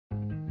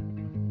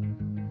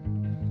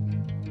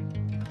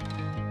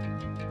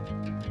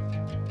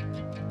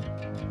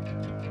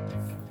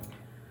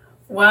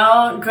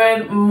Well,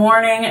 good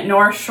morning,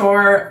 North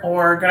Shore,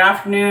 or good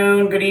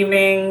afternoon, good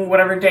evening,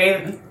 whatever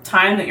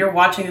time that you're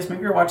watching this.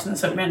 Maybe you're watching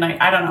this at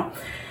midnight. I don't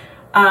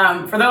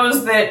know. For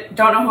those that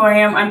don't know who I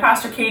am, I'm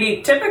Pastor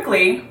Katie.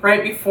 Typically,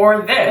 right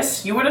before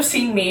this, you would have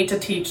seen me to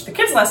teach the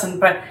kids lesson,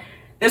 but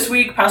this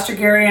week, Pastor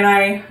Gary and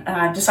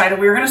I decided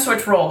we were going to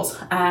switch roles,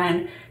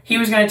 and he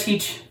was going to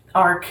teach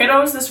our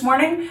kiddos this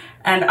morning,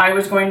 and I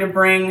was going to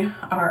bring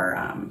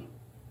our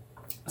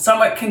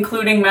somewhat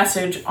concluding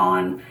message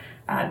on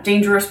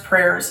dangerous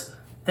prayers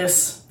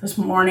this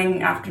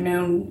morning,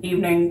 afternoon,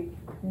 evening,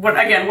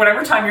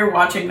 whatever time you're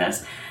watching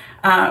this.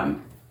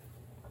 And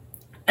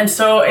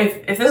so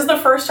if this is the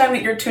first time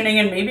that you're tuning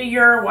in, maybe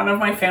you're one of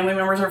my family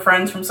members or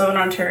friends from Southern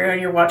Ontario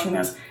and you're watching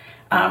this,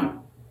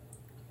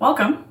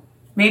 welcome.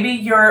 Maybe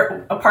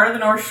you're a part of the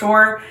North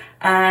Shore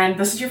and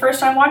this is your first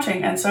time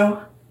watching. And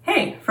so,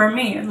 hey, for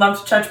me, I'd love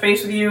to touch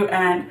base with you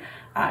and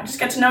just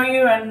get to know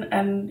you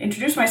and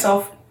introduce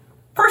myself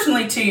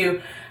personally to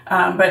you.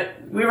 But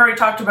we've already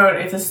talked about,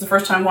 if this is the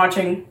first time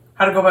watching,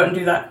 how to go about and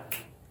do that.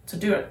 So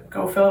do it.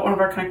 Go fill out one of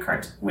our Connect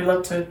cards. We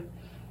love to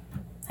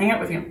hang out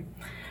with you.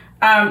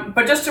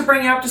 But just to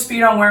bring you up to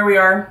speed on where we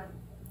are,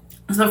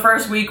 so the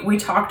first week we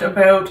talked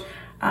about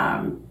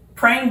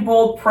praying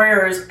bold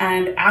prayers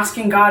and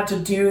asking God to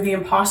do the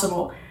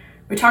impossible.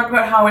 We talked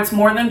about how it's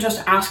more than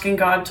just asking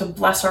God to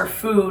bless our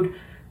food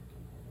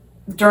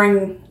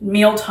during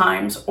meal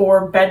times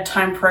or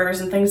bedtime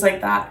prayers and things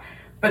like that,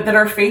 but that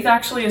our faith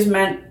actually is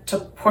meant to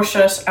push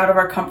us out of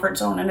our comfort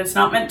zone, and it's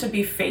not meant to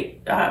be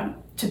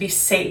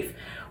safe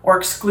or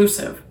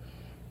exclusive.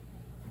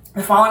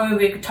 The following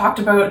week, we talked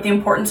about the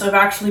importance of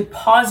actually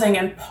pausing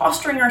and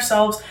posturing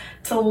ourselves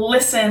to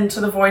listen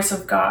to the voice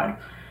of God.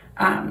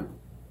 And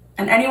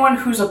anyone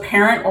who's a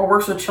parent or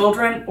works with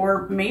children,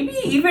 or maybe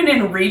even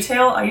in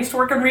retail, I used to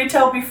work in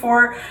retail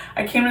before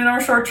I came to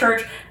North Shore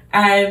Church,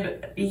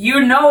 and you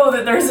know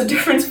that there's a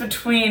difference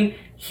between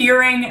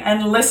hearing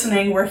and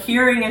listening, where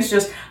hearing is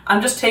just,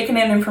 I'm just taking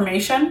in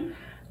information.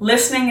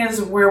 Listening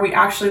is where we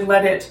actually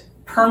let it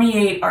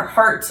permeate our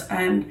hearts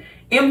and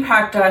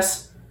impact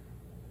us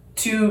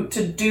to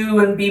do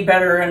and be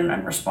better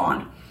and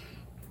respond.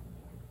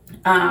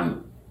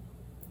 And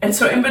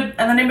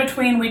then in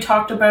between, we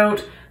talked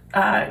about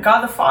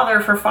God the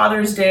Father for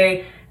Father's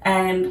Day,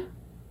 and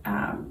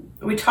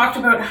we talked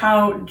about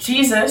how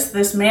Jesus,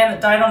 this man that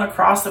died on the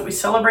cross that we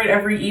celebrate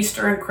every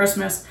Easter and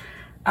Christmas,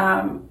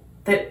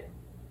 that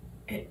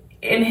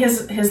in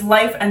his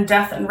life and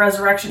death and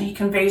resurrection, he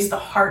conveys the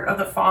heart of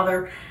the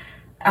Father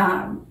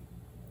and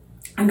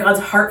God's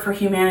heart for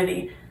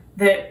humanity,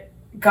 that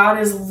God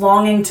is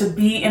longing to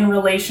be in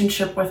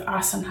relationship with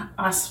us and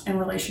us in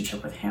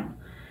relationship with him.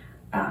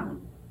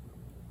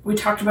 We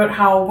talked about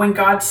how when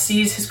God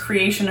sees his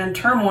creation in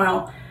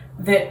turmoil,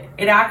 that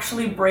it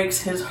actually breaks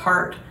his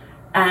heart,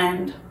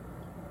 and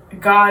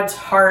God's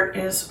heart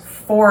is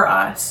for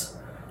us,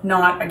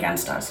 not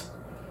against us.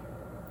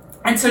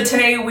 And so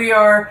today we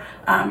are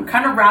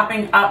kind of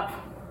wrapping up,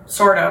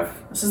 sort of.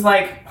 This is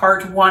like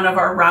part one of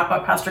our wrap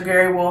up. Pastor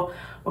Gary will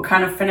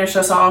kind of finish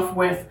us off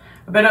with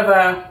a bit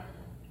of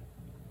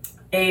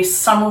a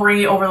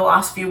summary over the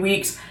last few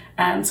weeks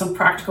and some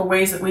practical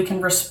ways that we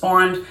can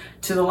respond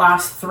to the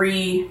last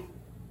 3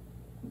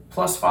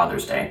 plus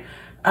Father's Day.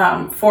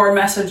 4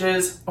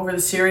 messages over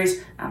the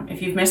series.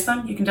 If you've missed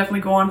them, you can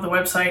definitely go onto the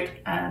website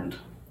and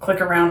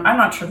click around. I'm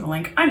not sure the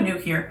link. I'm new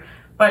here,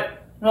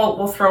 but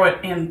we'll throw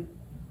it in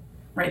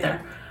right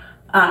there.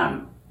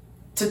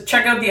 To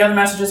check out the other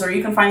messages, or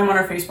you can find them on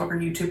our Facebook or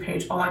YouTube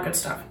page, all that good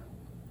stuff.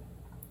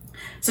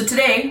 So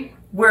today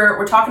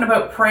we're talking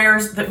about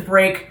prayers that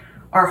break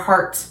our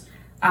hearts.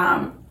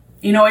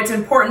 It's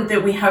important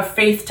that we have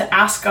faith to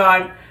ask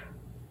God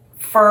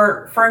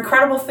for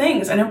incredible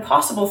things and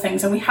impossible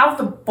things, and we have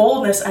the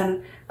boldness,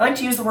 and I like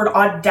to use the word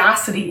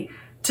audacity,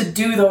 to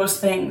do those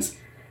things,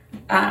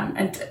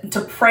 and to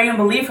pray and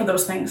believe for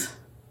those things.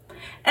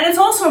 And it's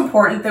also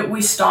important that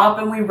we stop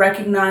and we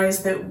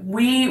recognize that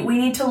we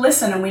need to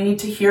listen and we need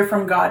to hear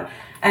from God,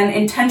 and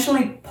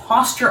intentionally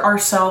posture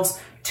ourselves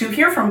to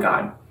hear from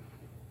God.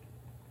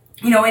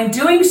 In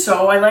doing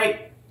so,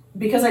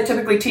 because I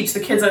typically teach the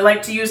kids, I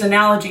like to use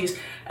analogies.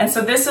 And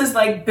so this is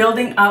like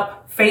building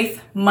up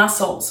faith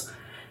muscles.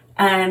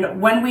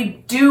 And when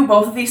we do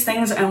both of these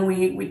things, and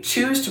we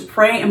choose to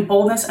pray in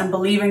boldness and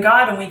believe in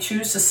God, and we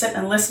choose to sit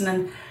and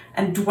listen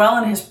and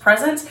dwell in his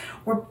presence,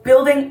 we're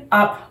building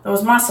up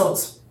those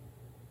muscles.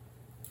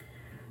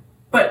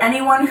 But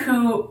anyone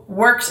who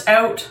works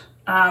out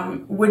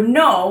would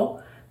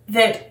know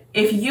that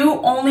if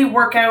you only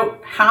work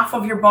out half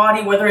of your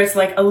body, whether it's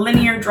like a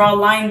linear, draw a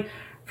line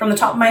from the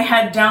top of my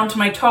head down to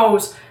my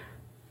toes,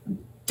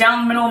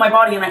 down the middle of my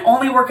body, and I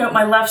only work out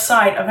my left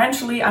side,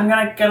 eventually I'm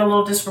going to get a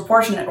little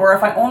disproportionate. Or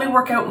if I only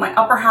work out my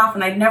upper half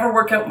and I never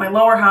work out my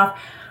lower half,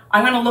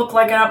 I'm going to look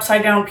like an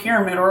upside down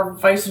pyramid, or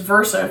vice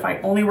versa if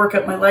I only work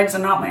out my legs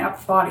and not my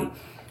upper body.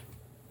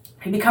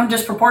 I become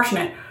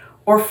disproportionate.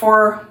 Or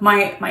for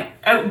my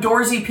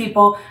outdoorsy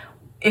people,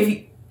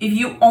 if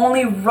you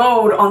only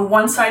rowed on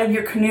one side of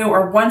your canoe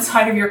or one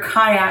side of your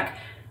kayak,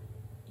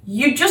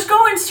 you just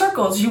go in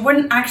circles. You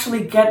wouldn't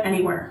actually get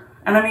anywhere.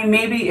 And I mean,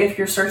 maybe if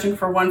you're searching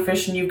for one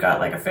fish and you've got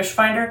like a fish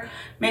finder,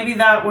 maybe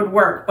that would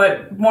work.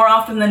 But more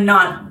often than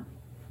not,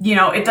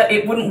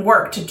 it wouldn't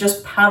work to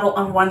just paddle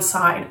on one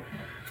side.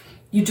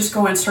 You just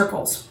go in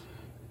circles.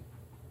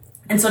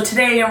 And so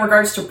today, in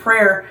regards to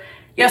prayer,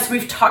 yes,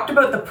 we've talked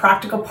about the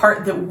practical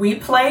part that we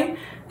play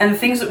and the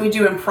things that we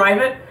do in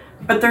private,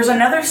 but there's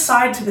another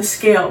side to the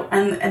scale,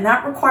 and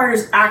that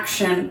requires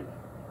action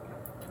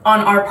on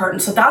our part.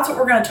 And so that's what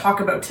we're going to talk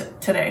about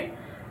today.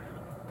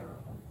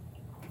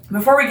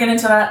 Before we get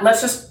into that, let's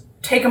just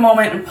take a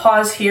moment and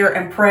pause here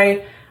and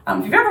pray.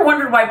 If you've ever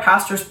wondered why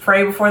pastors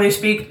pray before they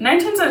speak, 9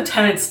 times out of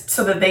 10 it's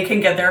so that they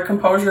can get their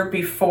composure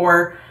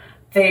before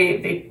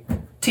they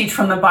teach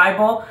from the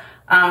Bible.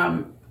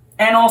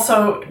 And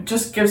also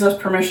just gives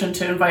us permission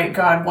to invite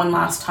God one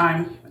last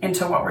time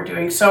into what we're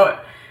doing. So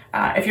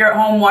if you're at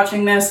home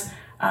watching this,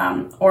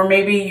 or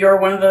maybe you're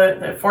one of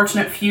the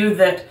fortunate few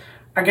that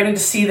are getting to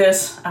see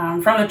this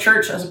from the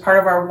church as a part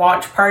of our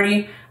watch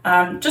party,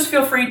 just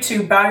feel free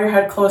to bow your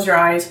head, close your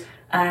eyes,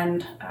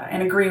 and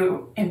agree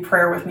in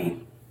prayer with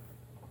me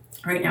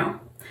right now.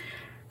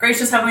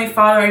 Gracious Heavenly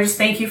Father, I just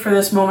thank you for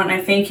this moment.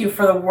 I thank you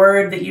for the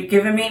word that you've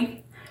given me.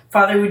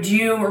 Father, would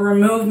you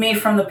remove me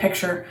from the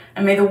picture,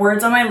 and may the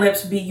words on my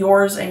lips be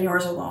yours and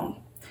yours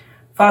alone.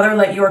 Father,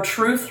 let your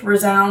truth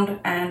resound,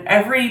 and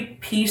every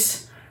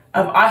piece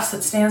of us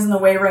that stands in the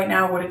way right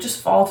now, would it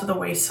just fall to the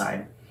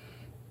wayside.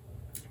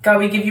 God,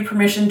 we give you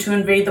permission to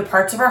invade the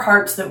parts of our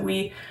hearts that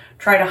we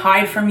try to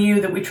hide from you,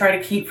 that we try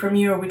to keep from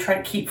you, or we try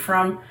to keep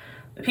from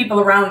the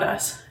people around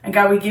us. And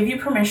God, we give you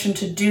permission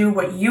to do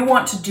what you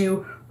want to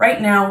do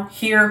right now,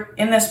 here,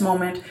 in this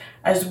moment,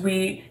 as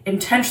we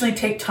intentionally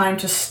take time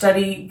to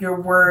study your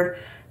word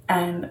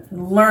and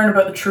learn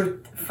about the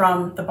truth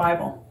from the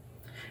Bible.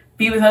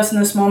 Be with us in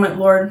this moment,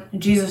 Lord. In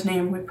Jesus'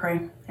 name we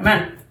pray.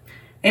 Amen.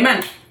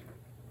 Amen.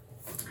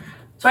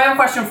 So I have a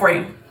question for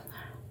you.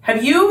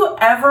 Have you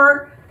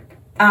ever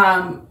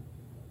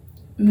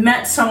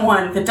met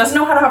someone that doesn't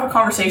know how to have a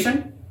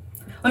conversation?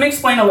 Let me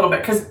explain a little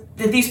bit, because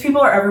these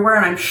people are everywhere,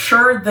 and I'm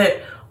sure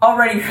that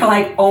already you're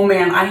like, oh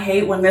man, I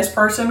hate when this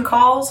person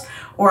calls,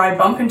 or I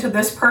bump into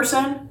this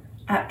person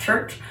at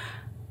church,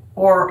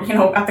 or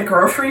at the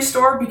grocery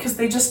store, because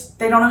they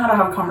don't know how to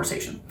have a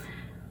conversation.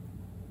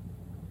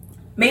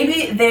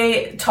 Maybe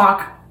they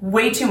talk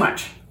way too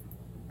much.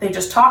 They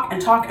just talk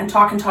and talk and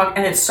talk and talk,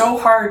 and it's so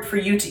hard for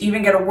you to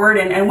even get a word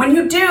in. And when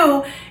you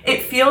do,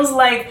 it feels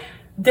like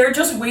they're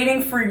just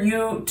waiting for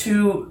you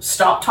to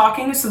stop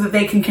talking so that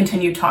they can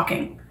continue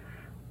talking.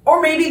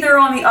 Or maybe they're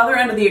on the other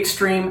end of the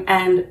extreme,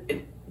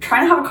 and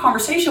trying to have a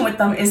conversation with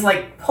them is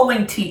like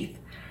pulling teeth.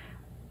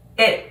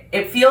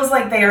 It feels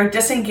like they are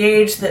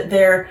disengaged, that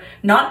they're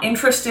not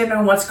interested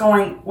in what's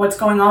going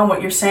on,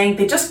 what you're saying.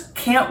 They just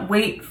can't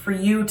wait for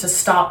you to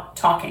stop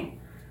talking.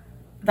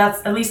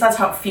 At least that's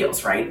how it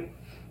feels, right?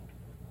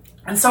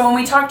 And so when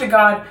we talk to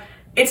God,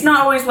 it's not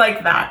always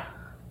like that.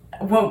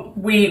 When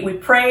we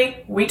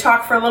pray, we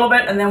talk for a little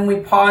bit, and then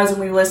we pause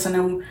and we listen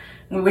and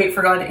we wait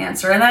for God to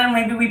answer. And then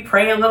maybe we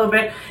pray a little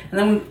bit, and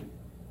then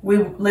we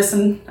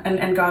listen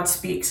and God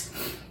speaks.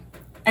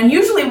 And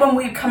usually when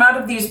we come out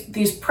of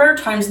these prayer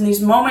times and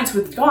these moments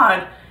with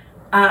God,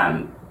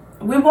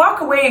 we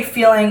walk away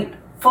feeling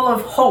full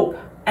of hope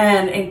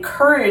and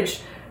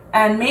encouraged.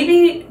 And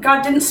maybe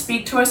God didn't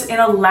speak to us in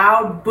a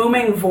loud,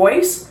 booming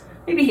voice.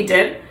 Maybe he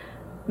did.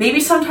 Maybe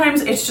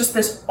sometimes it's just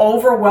this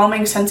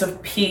overwhelming sense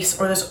of peace,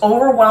 or this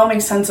overwhelming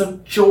sense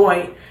of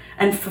joy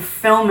and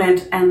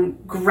fulfillment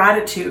and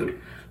gratitude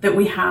that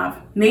we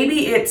have.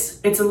 Maybe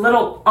it's a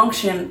little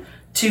unction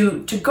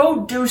to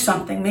go do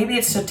something. Maybe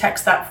it's to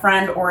text that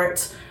friend, or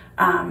it's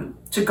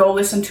to go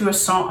listen to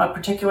a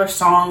particular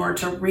song, or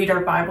to read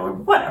our Bible, or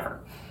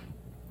whatever.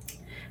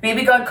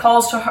 Maybe God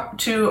calls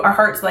to our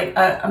hearts like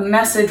a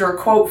message or a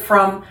quote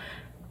from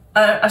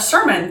a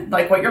sermon,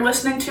 like what you're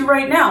listening to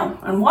right now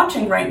and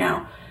watching right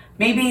now.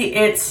 Maybe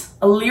it's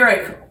a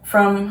lyric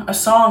from a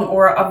song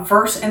or a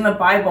verse in the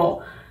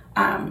Bible.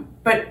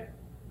 But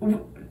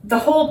the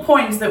whole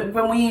point is that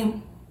when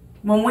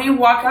we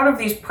walk out of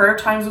these prayer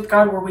times with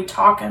God, where we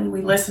talk and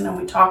we listen and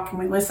we talk and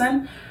we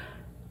listen,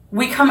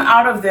 we come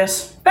out of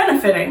this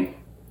benefiting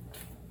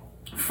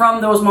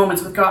from those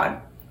moments with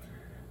God.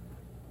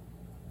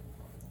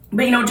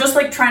 But just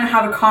like trying to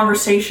have a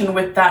conversation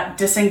with that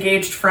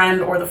disengaged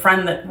friend, or the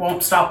friend that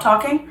won't stop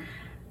talking,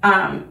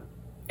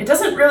 it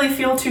doesn't really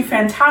feel too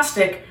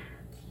fantastic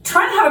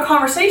trying to have a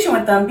conversation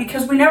with them,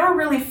 because we never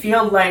really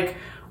feel like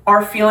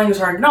our feelings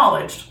are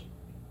acknowledged.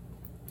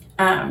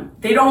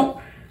 They don't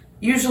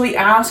usually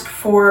ask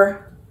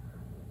for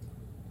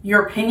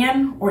your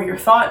opinion or your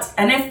thoughts.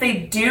 And if they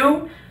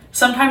do,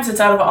 sometimes it's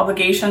out of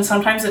obligation.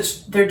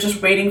 Sometimes they're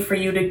just waiting for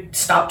you to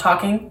stop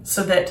talking,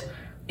 so that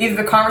either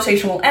the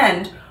conversation will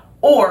end,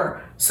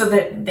 or so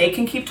that they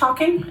can keep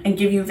talking and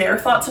give you their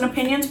thoughts and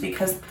opinions,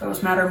 because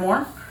those matter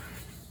more.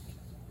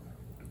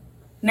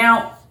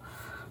 Now,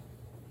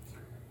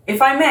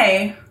 if I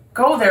may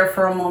go there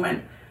for a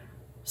moment,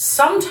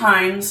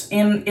 sometimes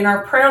in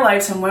our prayer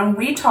lives and when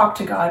we talk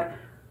to God,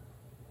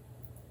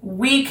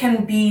 we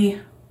can be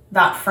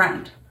that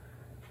friend.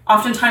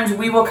 Oftentimes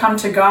we will come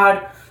to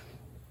God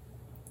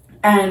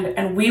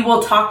and we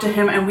will talk to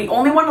him, and we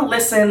only want to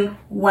listen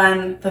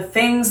when the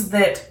things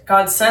that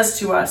God says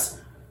to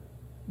us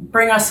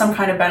bring us some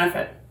kind of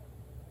benefit.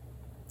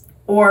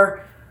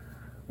 Or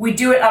we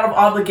do it out of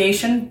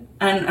obligation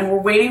and we're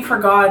waiting for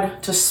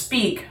God to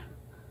speak,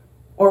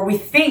 or we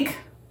think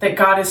that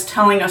God is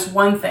telling us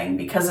one thing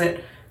because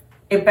it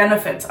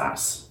benefits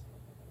us.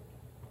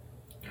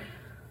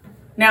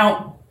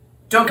 Now,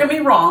 don't get me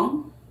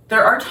wrong,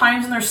 there are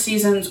times and there's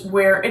seasons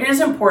where it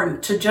is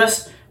important to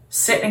just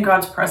sit in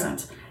God's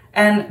presence.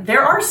 And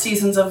there are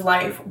seasons of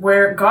life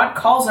where God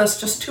calls us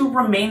just to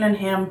remain in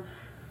him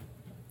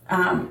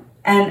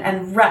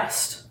and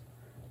rest.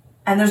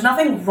 And there's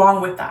nothing wrong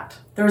with that.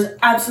 There's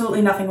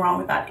absolutely nothing wrong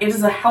with that. It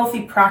is a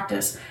healthy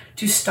practice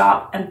to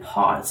stop and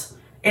pause.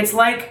 It's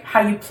like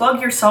how you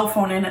plug your cell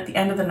phone in at the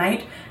end of the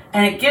night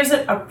and it gives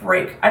it a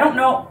break. I don't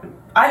know,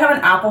 I have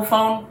an Apple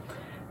phone,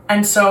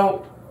 and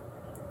so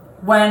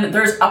when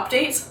there's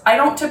updates, I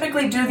don't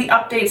typically do the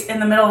updates in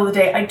the middle of the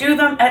day. I do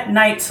them at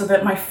night so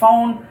that my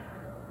phone,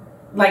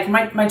 like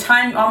my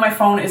time on my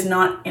phone is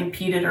not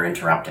impeded or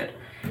interrupted.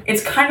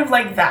 It's kind of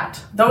like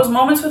that. Those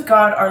moments with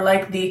God are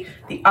like the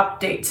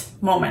update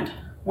moment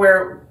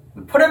where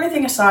we put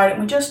everything aside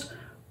and we just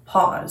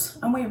pause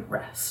and we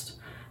rest.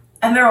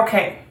 And they're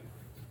okay.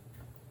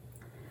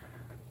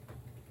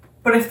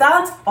 But if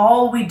that's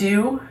all we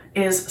do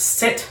is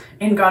sit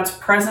in God's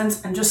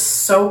presence and just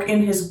soak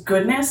in his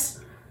goodness,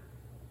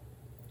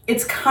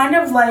 it's kind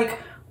of like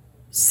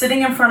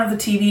sitting in front of the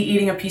TV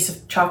eating a piece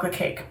of chocolate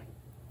cake.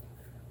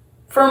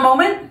 For a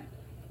moment,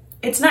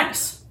 it's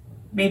nice.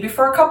 Maybe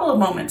for a couple of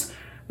moments.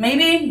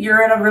 Maybe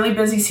you're in a really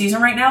busy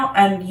season right now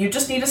and you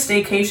just need a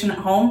staycation at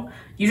home.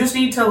 You just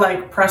need to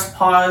like press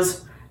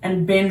pause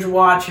and binge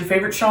watch your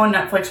favorite show on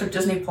Netflix or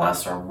Disney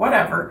Plus or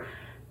whatever.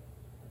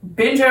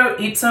 Binge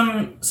out, eat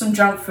some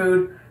junk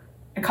food,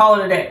 and call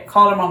it a day.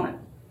 Call it a moment.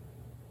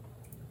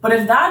 But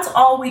if that's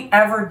all we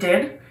ever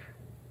did,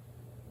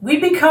 we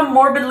become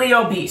morbidly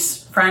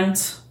obese,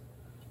 friends.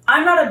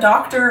 I'm not a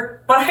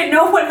doctor, but I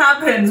know what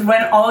happens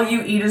when all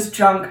you eat is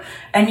junk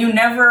and you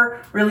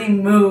never really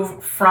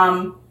move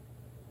from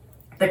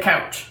the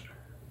couch.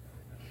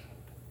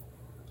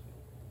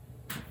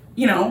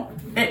 You know,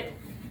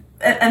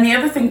 and the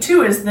other thing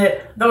too is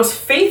that those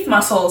faith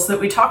muscles that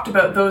we talked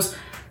about, those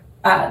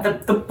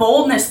the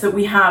boldness that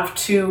we have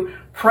to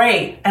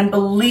pray and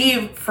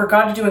believe for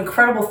God to do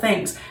incredible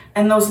things,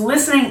 and those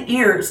listening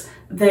ears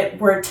that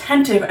were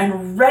attentive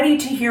and ready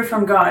to hear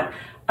from God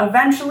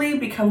eventually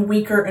become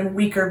weaker and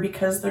weaker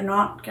because they're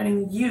not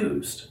getting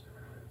used.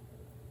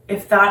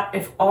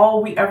 If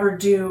all we ever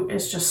do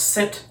is just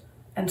sit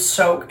and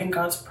soak in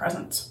God's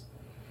presence.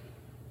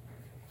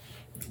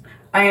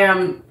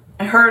 I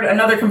heard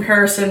another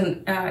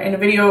comparison in a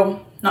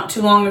video not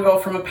too long ago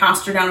from a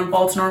pastor down in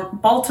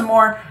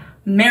Baltimore,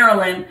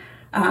 Maryland,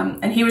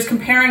 and he was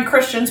comparing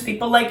Christians,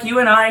 people like you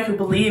and I who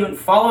believe and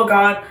follow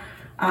God,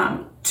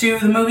 to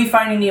the movie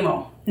Finding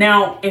Nemo.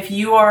 Now, if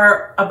you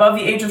are above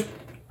the age of,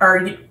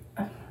 I'm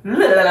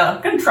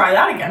gonna try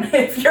that again.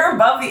 If you're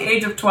above the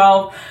age of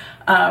 12,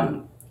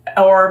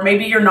 or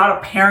maybe you're not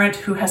a parent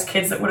who has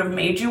kids that would have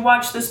made you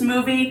watch this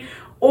movie,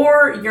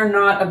 or you're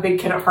not a big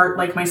kid at heart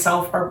like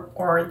myself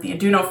or the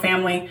Aduno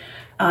family,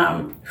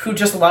 who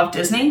just love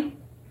Disney,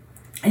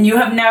 and you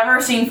have never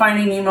seen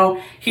Finding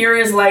Nemo, here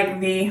is like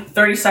the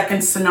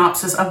 30-second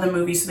synopsis of the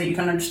movie so that you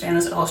can understand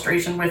this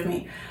illustration with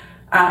me.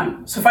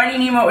 So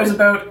Finding Nemo is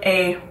about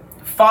a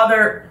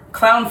father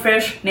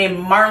clownfish named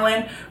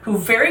Marlin who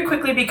very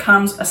quickly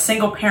becomes a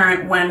single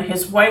parent when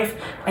his wife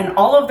and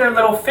all of their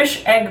little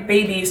fish egg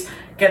babies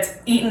gets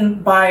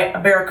eaten by a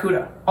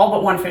barracuda, all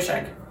but one fish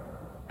egg.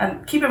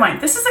 And keep in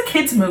mind, this is a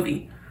kid's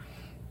movie.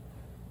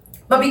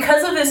 But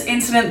because of this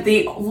incident,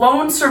 the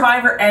lone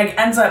survivor egg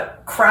ends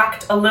up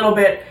cracked a little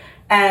bit,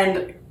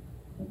 and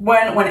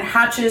when it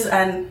hatches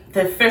and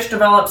the fish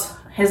develops,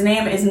 his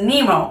name is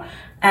Nemo,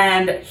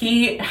 and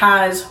he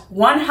has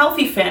one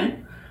healthy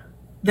fin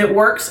that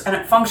works and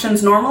it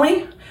functions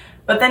normally,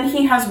 but then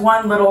he has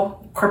one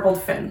little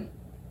crippled fin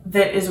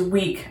that is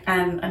weak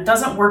and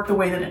doesn't work the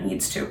way that it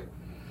needs to.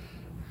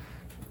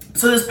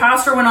 So this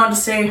pastor went on to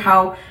say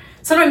how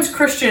sometimes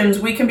Christians,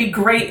 we can be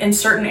great in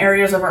certain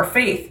areas of our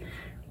faith,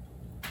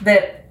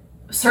 that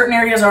certain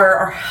areas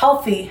are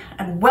healthy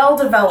and well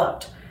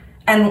developed,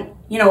 and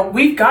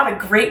we've got a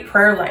great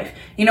prayer life.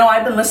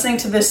 I've been listening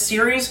to this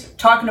series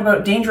talking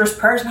about dangerous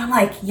prayers, and I'm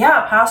like,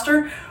 yeah,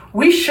 pastor,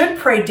 we should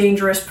pray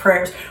dangerous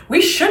prayers.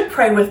 We should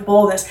pray with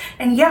boldness.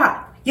 And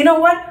yeah, you know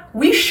what?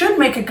 We should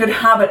make a good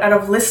habit out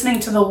of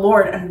listening to the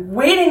Lord and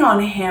waiting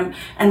on him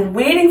and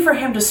waiting for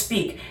him to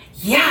speak.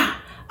 Yeah,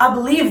 I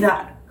believe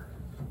that.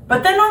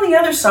 But then on the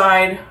other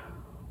side,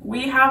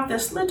 we have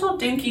this little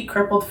dinky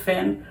crippled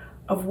fin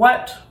of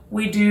what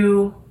we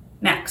do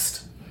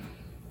next.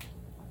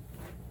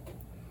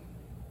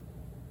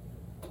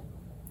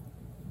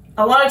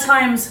 A lot of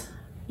times,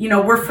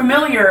 we're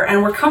familiar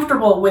and we're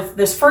comfortable with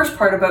this first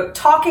part about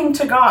talking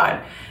to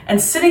God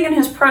and sitting in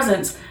his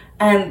presence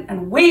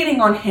and waiting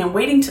on him,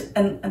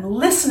 and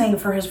listening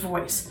for his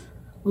voice,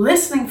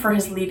 listening for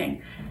his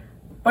leading.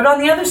 But on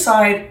the other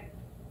side,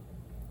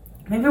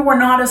 maybe we're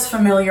not as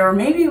familiar, or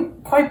maybe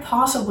quite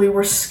possibly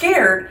we're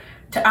scared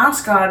to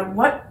ask God,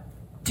 what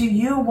do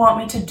you want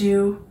me to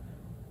do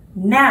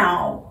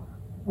now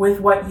with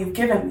what you've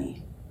given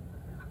me?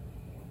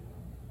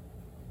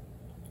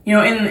 You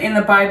know, in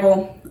the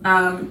Bible,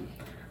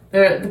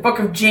 the book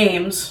of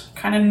James,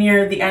 kind of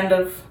near the end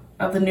of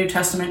the New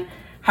Testament,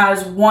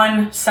 has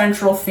one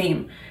central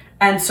theme.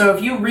 And so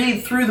if you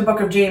read through the book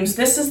of James,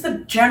 this is the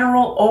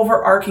general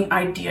overarching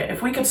idea.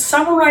 If we could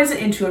summarize it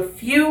into a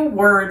few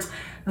words,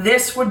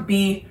 this would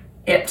be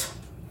it.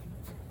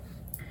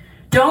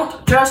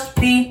 Don't just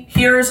be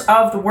hearers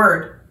of the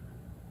word.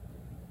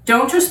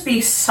 Don't just be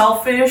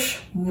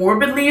selfish,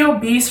 morbidly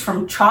obese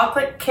from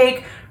chocolate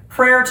cake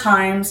prayer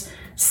times,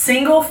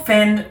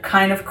 single-finned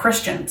kind of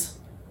Christians.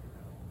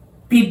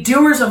 Be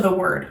doers of the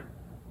word.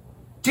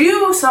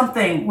 Do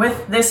something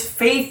with this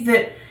faith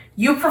that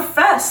you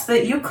profess,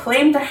 that you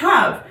claim to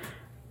have.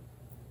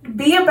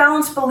 Be a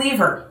balanced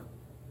believer.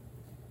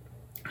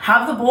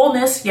 Have the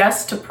boldness,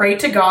 yes, to pray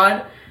to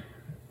God.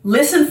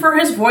 Listen for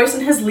his voice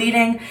and his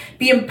leading.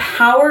 Be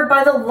empowered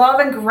by the love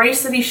and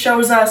grace that he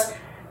shows us,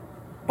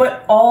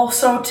 but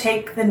also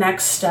take the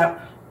next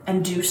step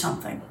and do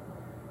something.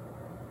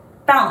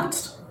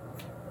 Balanced.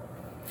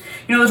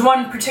 You know, there's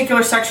one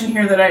particular section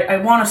here that I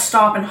want to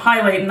stop and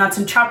highlight, and that's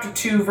in chapter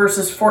 2,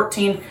 verses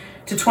 14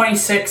 to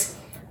 26.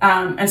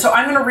 And so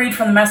I'm going to read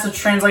from the Message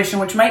translation,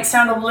 which might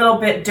sound a little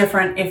bit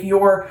different if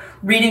you're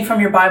reading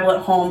from your Bible at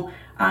home.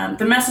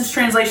 The Message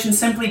translation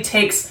simply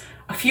takes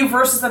a few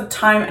verses at a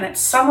time, and it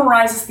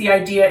summarizes the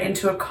idea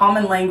into a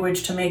common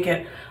language to make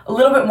it a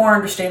little bit more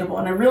understandable.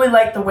 And I really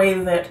like the way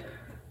that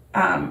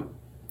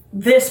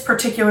this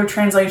particular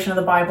translation of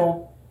the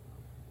Bible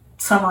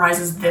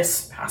summarizes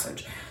this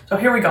passage. So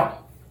here we go.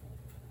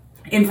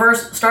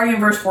 Starting in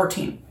verse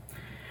 14.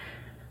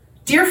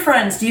 Dear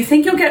friends, do you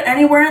think you'll get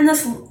anywhere in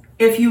this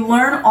if you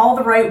learn all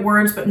the right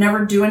words but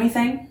never do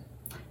anything?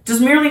 Does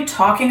merely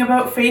talking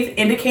about faith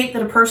indicate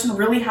that a person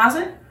really has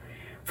it?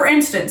 For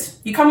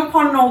instance, you come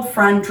upon an old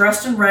friend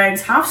dressed in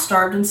rags,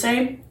 half-starved, and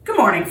say, "Good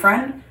morning,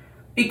 friend.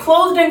 Be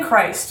clothed in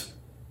Christ.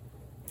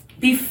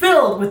 Be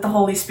filled with the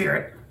Holy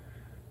Spirit,"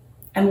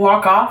 and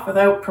walk off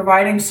without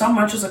providing so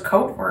much as a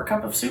coat or a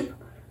cup of soup?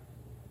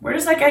 Where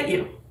does that get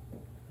you?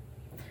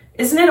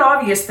 Isn't it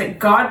obvious that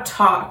God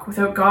talk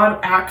without God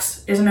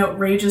acts is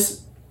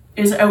outrageous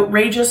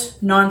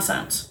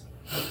nonsense?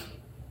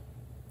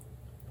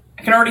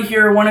 I can already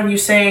hear one of you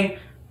saying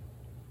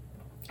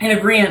in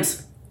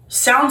agreement,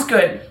 "Sounds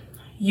good.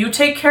 You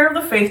take care of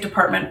the faith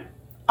department.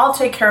 I'll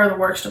take care of the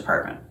works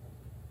department."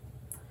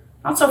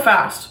 Not so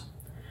fast.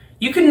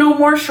 You can no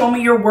more show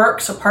me your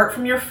works apart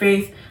from your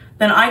faith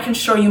than I can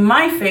show you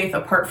my faith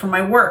apart from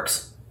my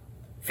works.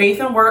 Faith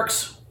and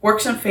works,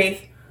 works and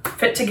faith,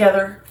 fit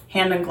together,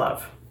 hand in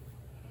glove.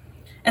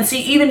 And see,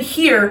 even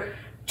here,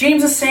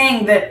 James is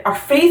saying that our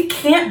faith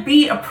can't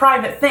be a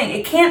private thing.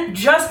 It can't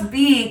just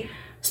be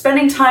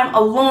spending time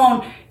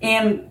alone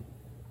in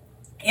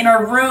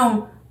our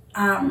room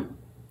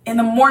in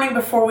the morning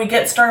before we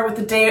get started with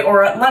the day,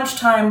 or at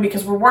lunchtime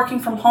because we're working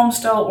from home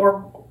still,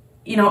 or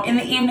in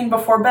the evening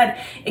before bed.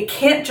 It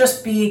can't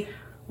just be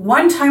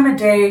one time a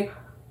day,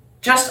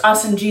 just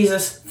us and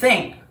Jesus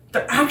thing.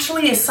 There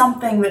actually is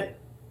something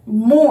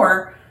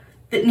more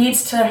that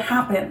needs to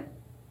happen.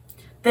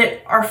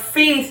 That our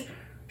faith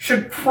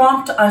should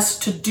prompt us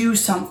to do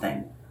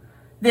something.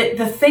 That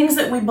the things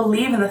that we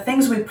believe and the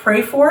things we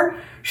pray for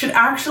should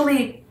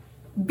actually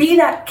be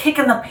that kick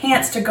in the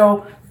pants to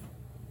go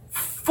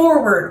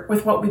forward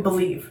with what we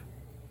believe.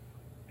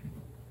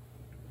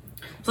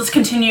 So let's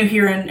continue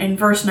here in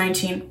verse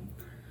 19.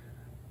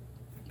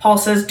 Paul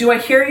says, "Do I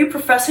hear you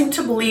professing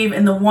to believe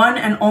in the one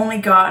and only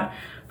God,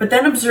 but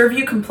then observe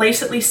you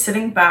complacently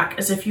sitting back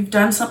as if you've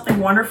done something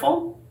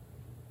wonderful?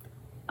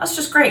 That's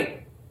just great.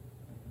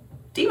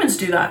 Demons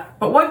do that,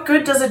 but what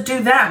good does it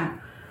do them?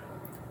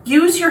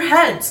 Use your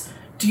heads.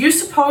 Do you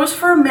suppose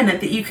for a minute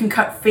that you can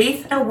cut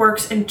faith and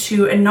works in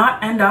two and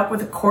not end up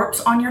with a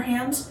corpse on your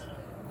hands?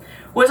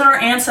 Wasn't our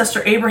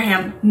ancestor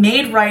Abraham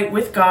made right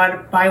with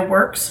God by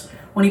works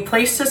when he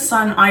placed his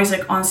son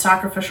Isaac on a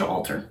sacrificial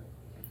altar?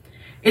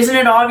 Isn't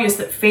it obvious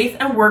that faith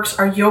and works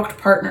are yoked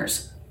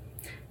partners?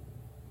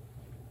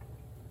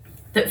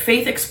 That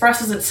faith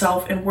expresses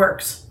itself in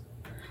works?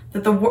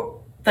 That the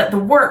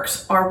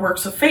works are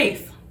works of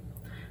faith?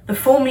 The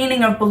full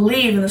meaning of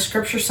believe in the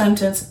scripture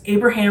sentence,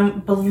 Abraham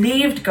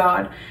believed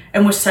God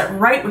and was set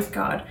right with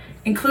God,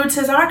 includes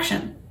his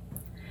action.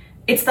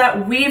 It's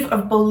that weave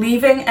of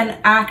believing and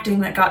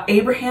acting that got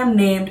Abraham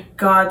named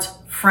God's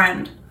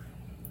friend.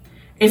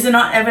 Is it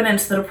not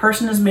evidence that a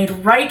person is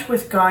made right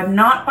with God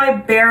not by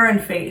barren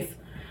faith,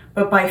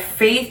 but by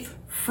faith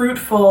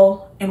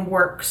fruitful in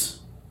works?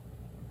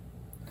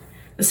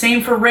 The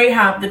same for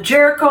Rahab, the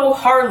Jericho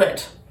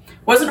harlot.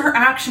 Wasn't her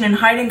action in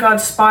hiding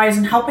God's spies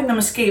and helping them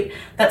escape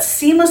that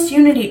seamless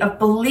unity of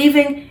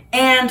believing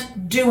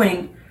and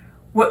doing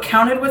what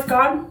counted with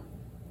God?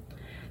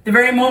 The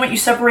very moment you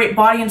separate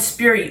body and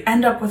spirit, you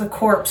end up with a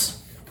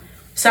corpse.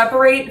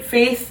 Separate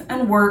faith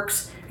and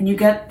works, and you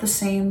get the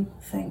same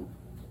thing,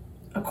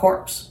 a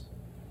corpse.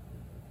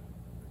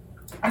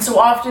 And so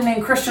often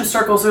in Christian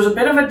circles, there's a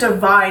bit of a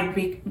divide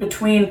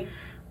between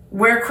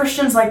where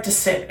Christians like to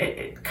sit.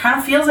 It kind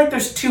of feels like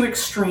there's two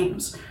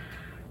extremes.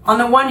 On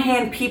the one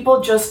hand,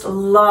 people just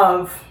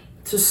love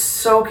to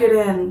soak it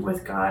in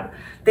with God.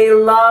 They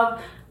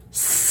love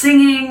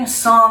singing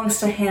songs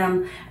to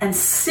Him and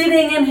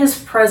sitting in His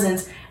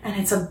presence, and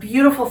it's a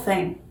beautiful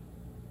thing.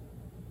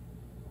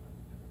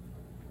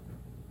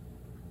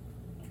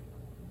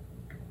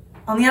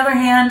 On the other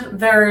hand,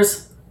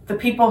 there's the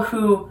people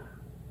who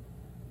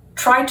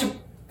try to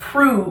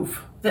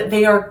prove that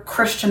they are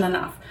Christian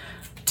enough,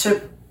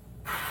 to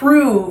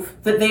prove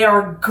that they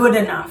are good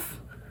enough,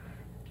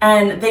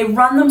 and they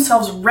run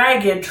themselves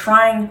ragged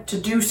trying to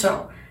do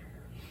so.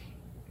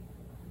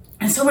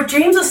 And so what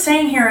James is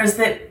saying here is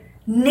that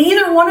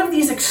neither one of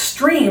these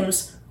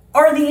extremes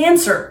are the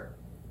answer.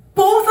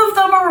 Both of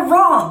them are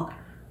wrong.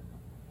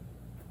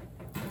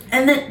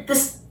 And that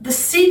the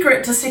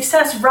secret to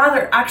success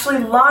rather actually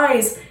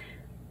lies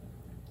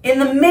in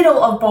the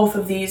middle of both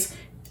of these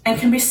and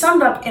can be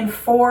summed up in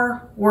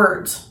 4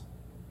 words.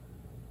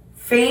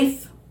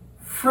 Faith,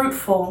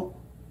 fruitful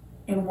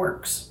in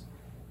works.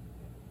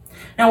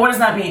 Now, what does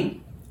that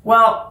mean?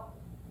 Well,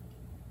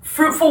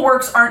 fruitful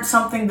works aren't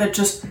something that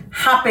just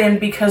happen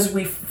because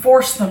we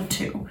force them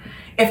to.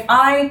 If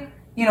I,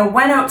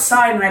 went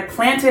outside and I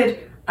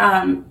planted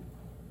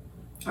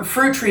a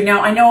fruit tree.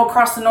 Now, I know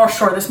across the North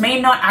Shore, this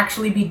may not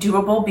actually be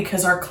doable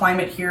because our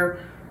climate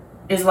here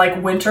is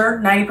like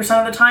winter 90%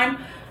 of the time.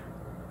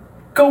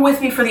 Go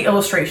with me for the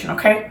illustration,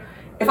 okay?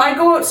 If I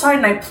go outside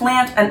and I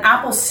plant an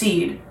apple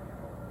seed,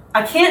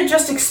 I can't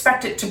just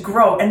expect it to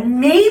grow. And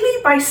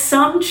maybe by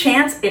some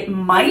chance it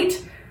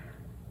might.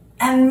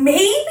 And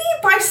maybe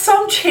by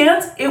some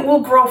chance it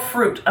will grow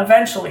fruit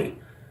eventually.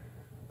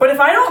 But if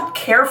I don't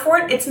care for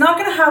it, it's not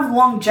going to have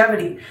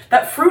longevity.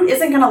 That fruit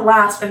isn't going to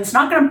last, and it's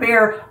not going to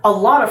bear a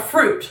lot of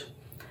fruit.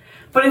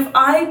 But if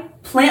I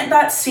plant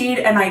that seed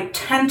and I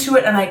tend to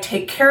it and I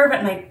take care of it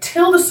and I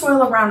till the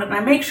soil around it and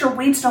I make sure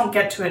weeds don't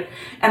get to it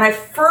and I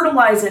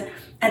fertilize it,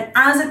 and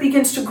as it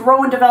begins to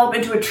grow and develop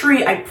into a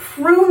tree, I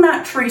prune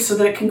that tree so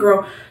that it can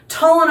grow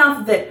tall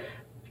enough that,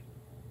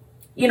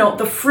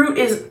 the fruit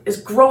is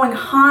growing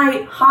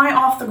high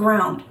off the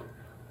ground.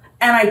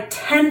 And I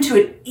tend to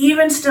it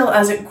even still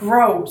as it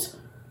grows,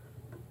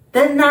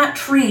 then that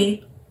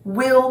tree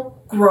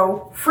will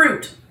grow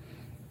fruit.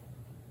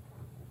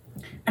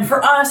 And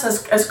for us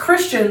as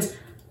Christians,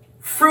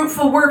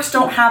 fruitful works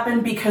don't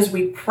happen because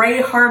we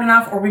pray hard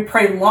enough or we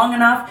pray long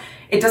enough.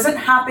 It doesn't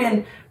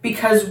happen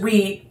because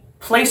we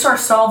place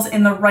ourselves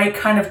in the right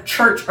kind of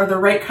church or the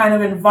right kind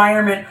of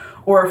environment,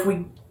 or if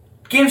we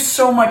give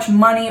so much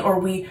money or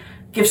we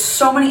give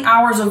so many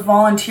hours of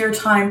volunteer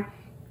time.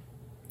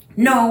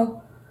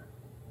 No.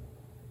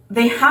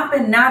 They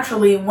happen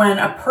naturally when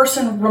a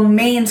person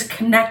remains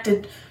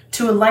connected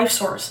to a life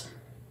source.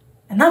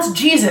 And that's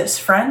Jesus,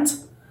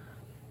 friends.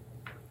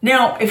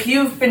 Now, if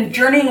you've been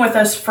journeying with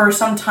us for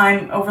some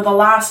time over the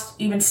last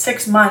even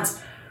 6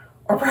 months,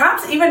 or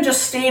perhaps even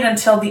just stayed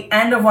until the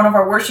end of one of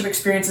our worship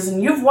experiences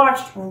and you've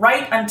watched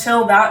right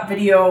until that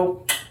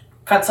video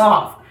cuts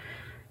off,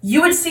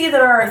 you would see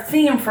that our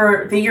theme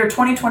for the year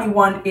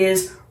 2021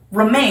 is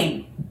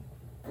remain.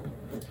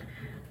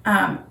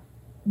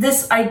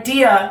 This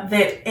idea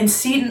that in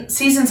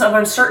seasons of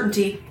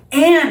uncertainty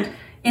and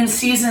in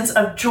seasons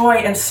of joy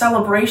and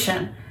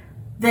celebration,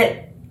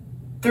 that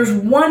there's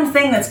one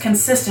thing that's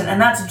consistent,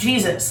 and that's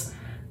Jesus.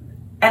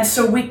 And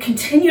so we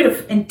continue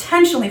to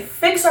intentionally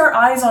fix our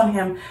eyes on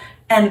Him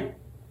and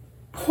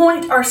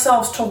point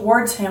ourselves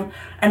towards Him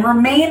and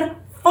remain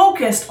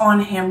focused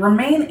on Him,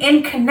 remain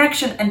in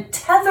connection and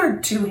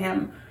tethered to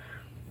Him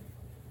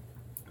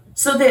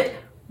so that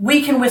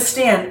we can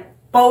withstand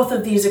both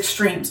of these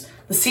extremes.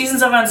 The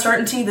seasons of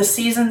uncertainty, the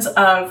seasons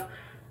of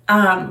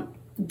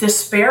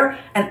despair,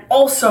 and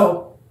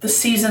also the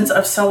seasons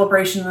of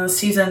celebration and the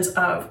seasons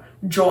of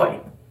joy.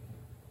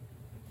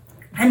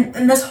 And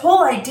this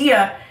whole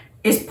idea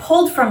is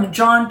pulled from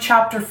John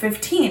chapter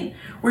 15,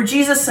 where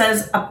Jesus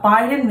says,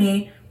 abide in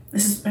me.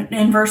 This is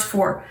in verse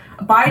 4.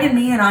 Abide in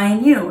me and I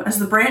in you. As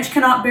the branch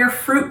cannot bear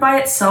fruit by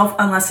itself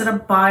unless it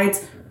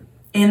abides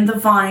in the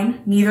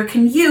vine, neither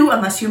can you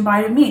unless you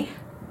abide in me.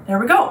 There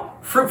we go.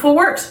 Fruitful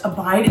works.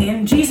 Abide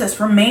in Jesus.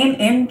 Remain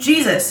in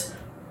Jesus.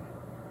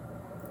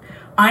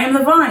 I am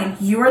the vine.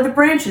 You are the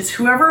branches.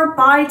 Whoever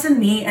abides in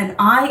me and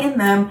I in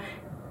them,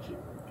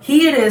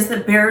 he it is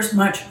that bears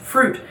much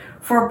fruit.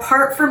 For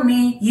apart from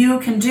me, you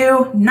can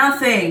do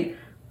nothing.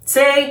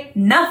 Say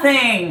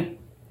nothing.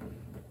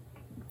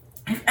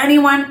 If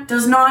anyone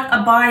does not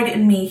abide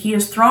in me, he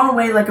is thrown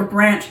away like a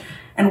branch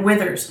and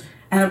withers,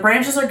 and the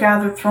branches are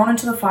gathered, thrown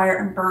into the fire,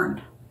 and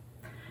burned.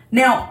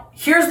 Now,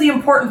 here's the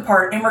important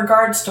part in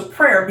regards to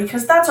prayer,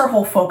 because that's our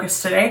whole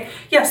focus today.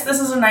 Yes, this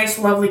is a nice,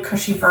 lovely,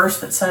 cushy verse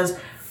that says,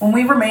 when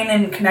we remain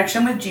in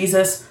connection with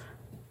Jesus,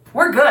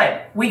 we're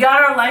good. We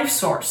got our life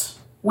source.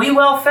 We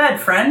well fed,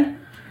 friend.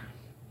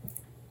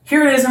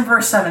 Here it is in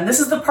verse 7.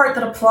 This is the part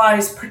that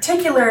applies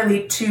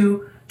particularly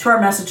to our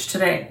message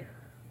today.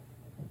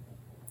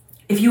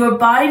 If you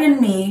abide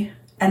in me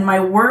and my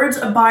words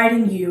abide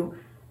in you,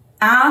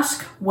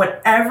 ask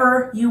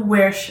whatever you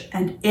wish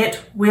and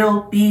it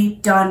will be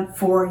done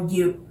for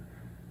you.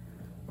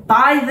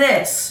 By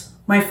this,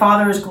 my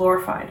Father is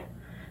glorified,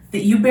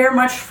 that you bear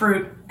much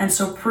fruit and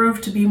so prove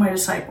to be my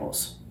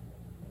disciples.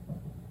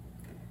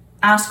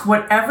 Ask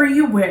whatever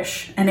you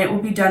wish and it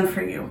will be done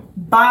for you.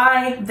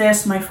 By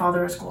this, my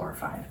Father is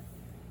glorified.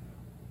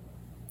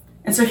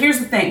 And so here's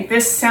the thing.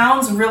 This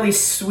sounds really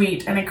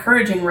sweet and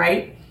encouraging,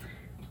 right?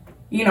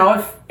 You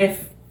know,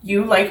 if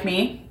you, like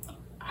me,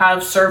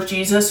 have served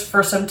Jesus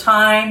for some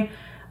time,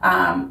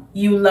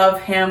 you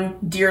love him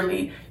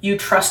dearly, you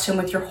trust him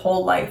with your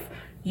whole life,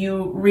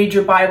 you read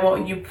your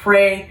Bible, you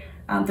pray,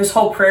 this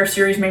whole prayer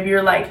series, maybe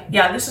you're like,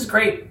 yeah, this is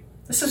great.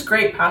 This is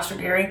great, Pastor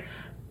Gary.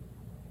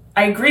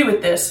 I agree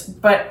with this,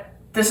 but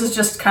this is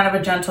just kind of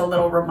a gentle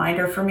little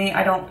reminder for me.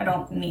 I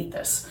don't need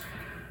this.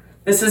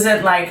 This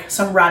isn't like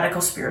some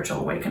radical spiritual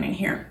awakening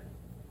here.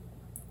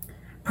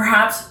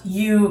 Perhaps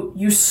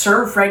you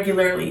serve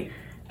regularly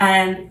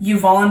and you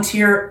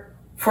volunteer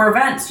for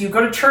events. You go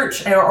to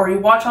church or you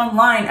watch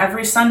online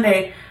every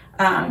Sunday.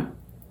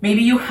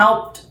 Maybe you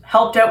helped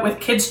out with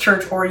kids'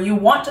 church, or you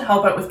want to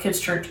help out with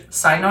kids' church.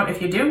 Side note,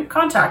 if you do,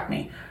 contact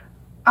me.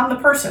 I'm the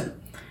person.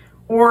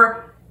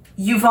 Or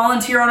you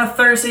volunteer on a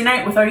Thursday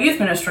night with our youth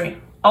ministry.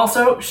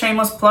 Also,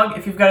 shameless plug,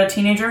 if you've got a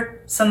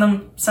teenager, send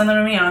them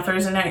to me on a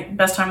Thursday night.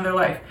 Best time of their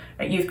life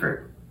at youth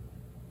group.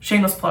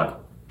 Shameless plug.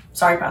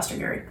 Sorry, Pastor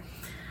Gary.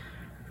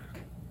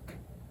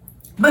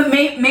 But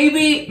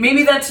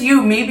maybe that's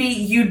you. Maybe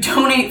you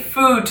donate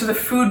food to the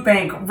food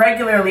bank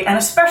regularly, and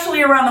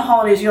especially around the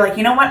holidays, you're like,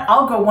 you know what?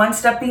 I'll go one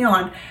step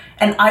beyond,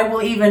 and I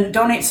will even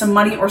donate some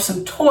money or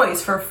some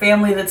toys for a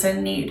family that's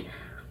in need.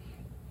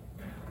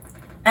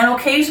 And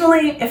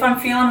occasionally, if I'm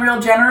feeling real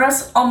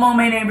generous, I'll mow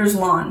my neighbor's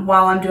lawn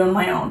while I'm doing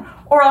my own.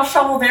 Or I'll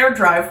shovel their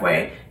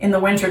driveway in the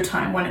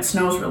wintertime when it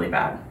snows really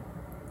bad.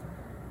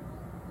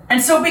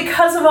 And so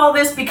because of all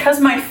this, because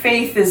my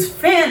faith is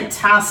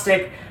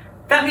fantastic,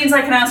 that means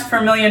I can ask for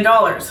 $1 million,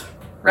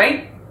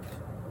 right?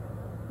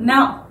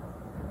 No,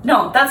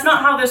 that's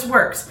not how this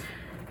works.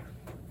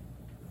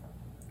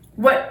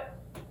 What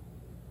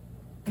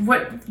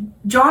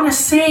John is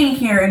saying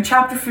here in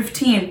chapter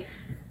 15,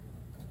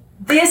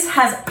 this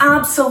has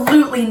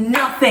absolutely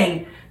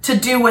nothing to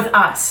do with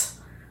us.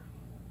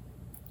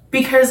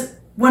 Because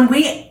when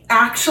we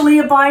actually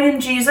abide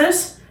in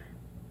Jesus,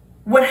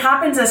 what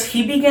happens is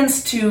he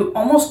begins to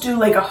almost do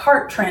like a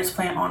heart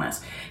transplant on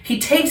us. He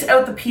takes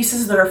out the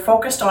pieces that are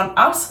focused on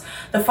us,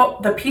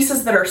 the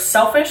pieces that are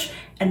selfish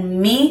and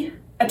me,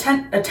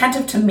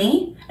 attentive to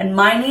me and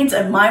my needs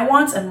and my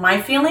wants and my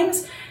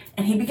feelings.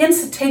 And he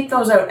begins to take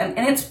those out and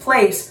in its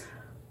place,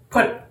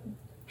 put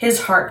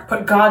his heart,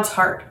 put God's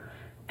heart.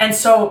 And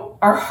so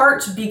our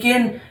hearts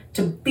begin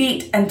to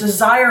beat and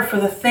desire for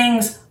the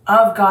things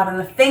of God and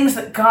the things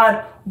that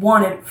God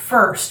wanted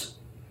first.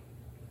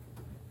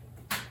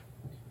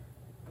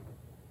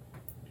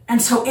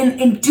 And so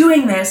in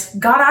doing this,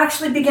 God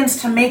actually begins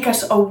to make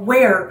us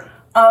aware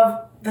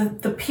of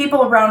the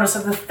people around us,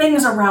 of the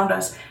things around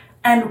us.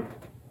 And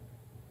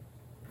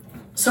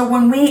so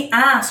when we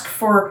ask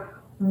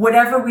for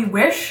whatever we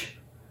wish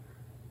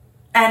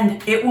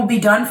and it will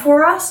be done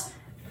for us,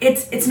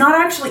 it's not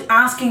actually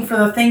asking for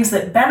the things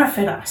that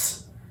benefit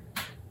us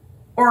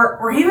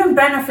or even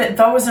benefit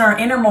those in our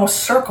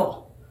innermost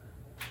circle.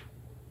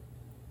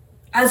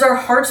 As our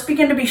hearts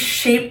begin to be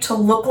shaped to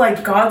look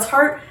like God's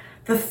heart,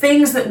 the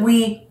things that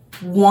we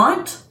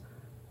want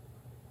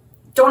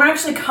don't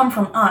actually come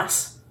from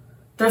us.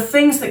 They're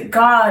things that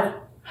God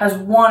has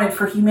wanted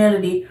for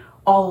humanity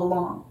all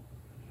along.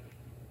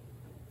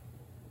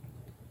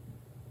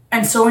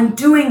 And so in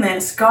doing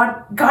this,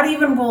 God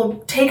even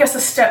will take us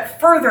a step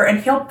further and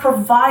he'll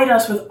provide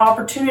us with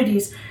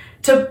opportunities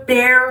to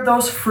bear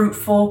those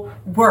fruitful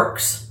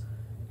works.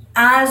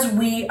 As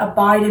we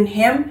abide in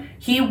him,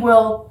 he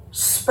will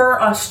spur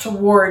us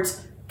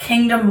towards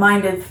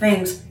kingdom-minded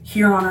things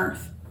here on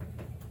earth.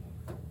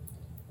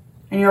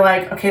 And you're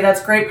like, okay,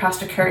 that's great,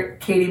 Pastor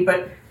Katie,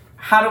 but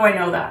how do I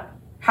know that?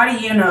 How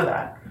do you know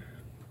that?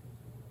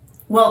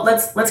 Well,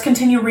 let's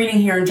continue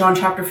reading here in John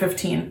chapter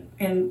 15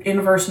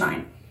 in verse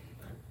 9.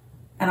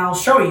 And I'll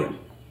show you.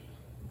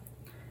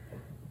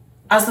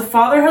 As the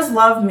Father has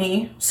loved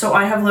me, so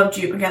I have loved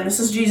you. Again, this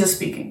is Jesus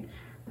speaking.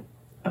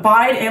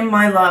 Abide in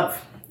my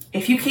love.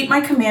 If you keep my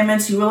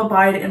commandments, you will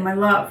abide in my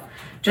love,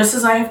 just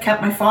as I have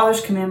kept my Father's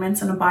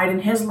commandments and abide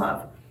in his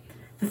love.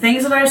 The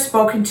things that I have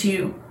spoken to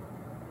you,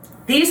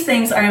 these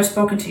things I have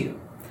spoken to you,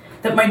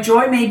 that my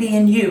joy may be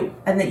in you,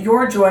 and that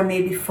your joy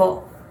may be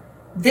full.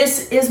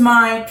 This is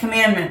my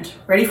commandment.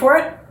 Ready for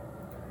it?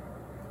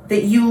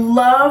 That you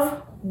love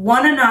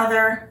one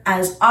another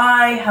as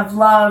I have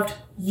loved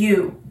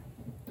you.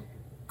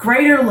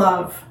 Greater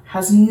love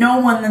has no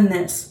one than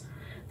this,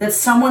 that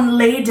someone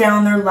lay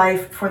down their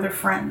life for their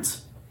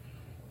friends.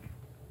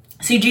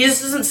 See,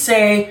 Jesus doesn't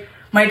say,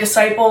 my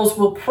disciples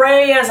will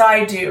pray as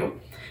I do,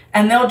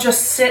 and they'll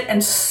just sit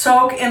and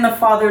soak in the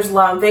Father's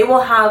love. They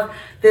will have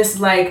this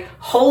like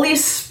Holy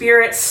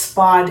Spirit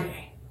spa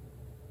day.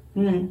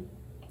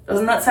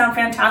 Doesn't that sound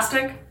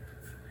fantastic?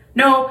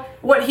 No,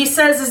 what he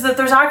says is that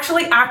there's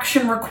actually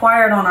action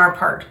required on our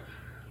part.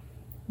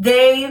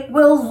 They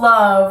will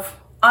love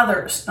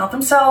others, not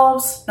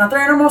themselves, not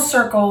their innermost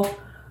circle,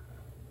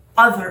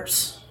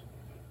 others.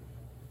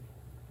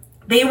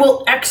 They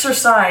will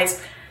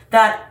exercise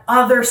that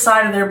other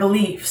side of their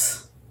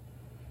beliefs.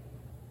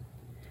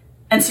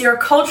 And see, our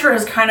culture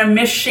has kind of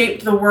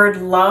misshaped the word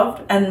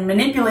love and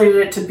manipulated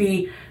it to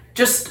be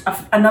just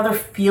another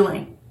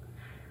feeling.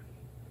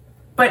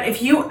 But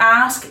if you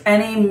ask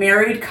any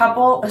married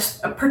couple,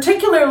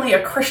 particularly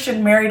a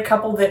Christian married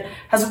couple that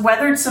has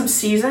weathered some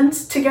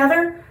seasons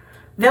together,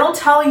 they'll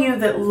tell you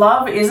that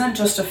love isn't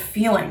just a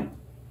feeling.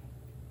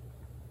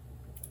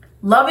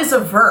 Love is a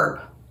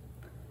verb.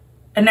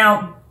 And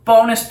now,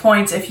 bonus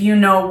points if you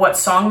know what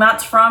song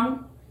that's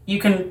from. You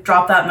can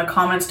drop that in the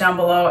comments down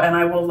below and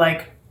I will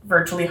like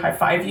virtually high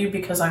five you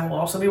because I will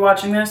also be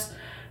watching this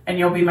and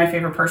you'll be my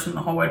favorite person in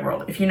the whole wide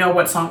world if you know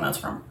what song that's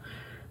from.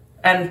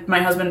 And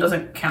my husband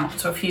doesn't count,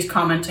 so if he's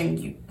commenting,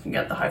 you can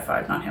get the high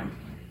five, not him.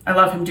 I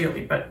love him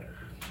dearly, but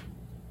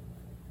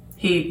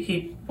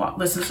he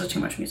listens to too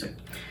much music.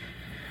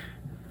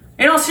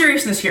 In all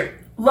seriousness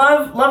here,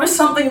 love is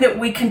something that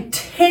we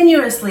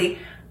continuously,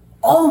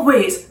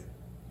 always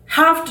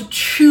have to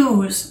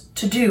choose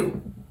to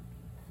do,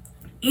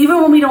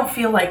 even when we don't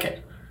feel like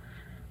it.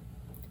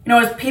 You know,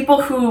 as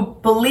people who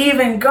believe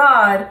in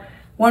God,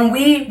 when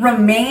we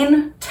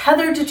remain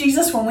tethered to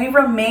Jesus, when we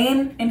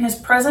remain in his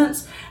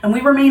presence and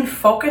we remain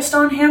focused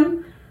on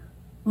him,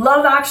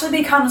 love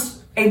actually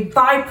becomes a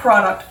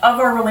byproduct of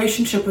our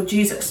relationship with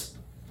Jesus.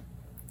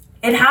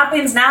 It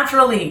happens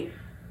naturally.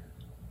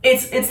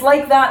 It's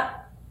like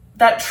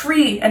that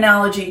tree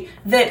analogy,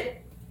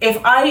 that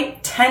if I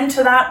tend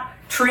to that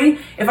tree,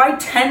 if I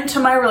tend to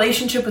my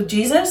relationship with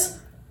Jesus,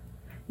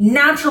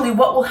 naturally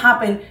what will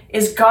happen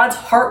is God's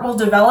heart will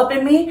develop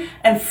in me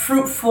and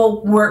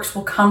fruitful works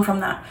will come from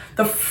that.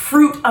 The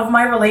fruit of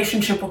my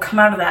relationship will come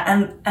out of that.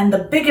 And the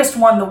biggest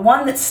one, the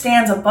one that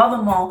stands above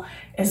them all,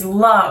 is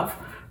love.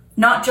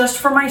 Not just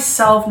for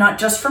myself, not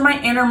just for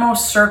my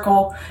innermost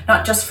circle,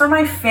 not just for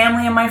my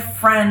family and my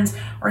friends,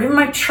 or even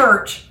my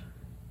church.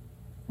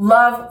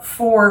 Love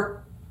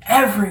for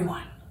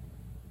everyone.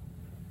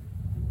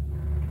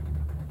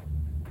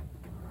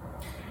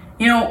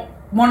 You know,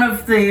 one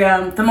of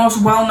the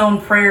most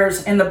well-known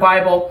prayers in the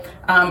Bible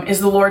is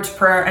the Lord's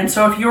Prayer. And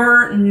so if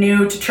you're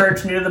new to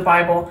church, new to the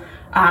Bible,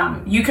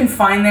 you can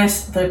find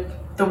this, the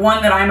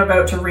one that I'm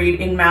about to read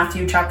in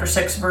Matthew chapter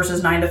 6,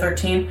 verses 9 to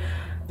 13.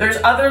 There's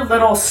other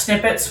little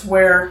snippets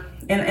where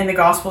in the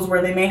Gospels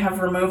where they may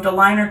have removed a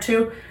line or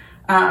two.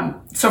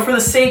 So for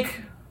the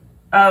sake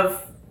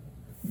of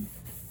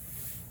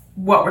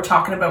what we're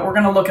talking about, we're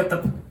going to look at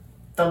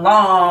the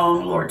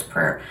long Lord's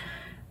Prayer.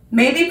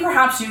 Maybe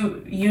perhaps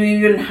you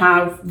even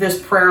have this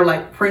prayer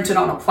like printed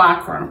on a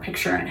plaque or on a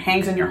picture and it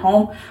hangs in your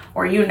home,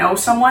 or you know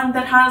someone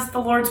that has the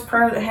Lord's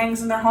Prayer that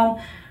hangs in their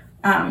home.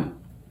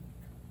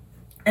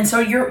 And so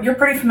you're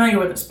pretty familiar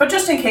with this. But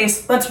just in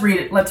case, let's read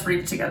it. Let's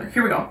read it together.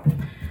 Here we go.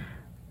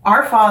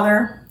 Our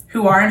Father,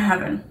 who art in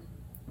heaven,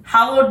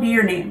 hallowed be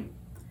your name.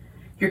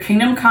 Your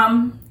kingdom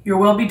come, your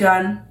will be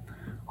done,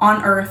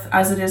 on earth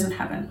as it is in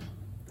heaven.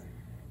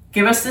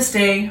 Give us this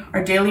day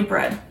our daily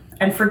bread,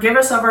 and forgive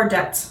us of our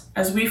debts,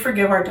 as we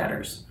forgive our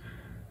debtors.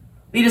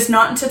 Lead us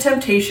not into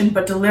temptation,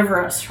 but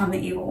deliver us from the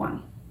evil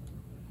one.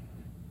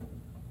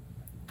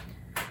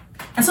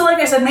 And so, like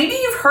I said, maybe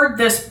you've heard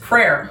this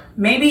prayer.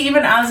 Maybe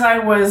even as I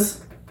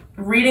was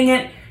reading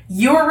it,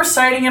 you were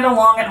reciting it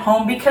along at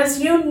home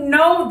because you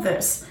know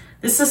this.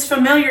 This is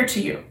familiar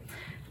to you.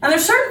 And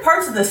there's certain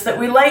parts of this that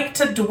we like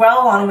to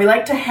dwell on. We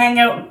like to hang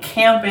out and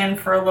camp in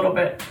for a little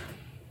bit.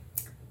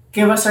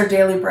 Give us our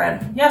daily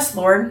bread. Yes,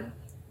 Lord.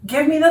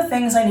 Give me the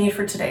things I need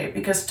for today,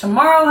 because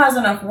tomorrow has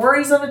enough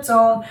worries of its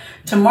own.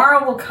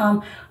 Tomorrow will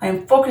come. I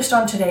am focused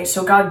on today.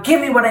 So God,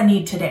 give me what I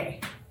need today.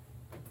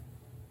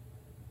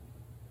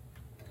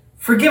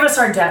 Forgive us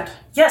our debt.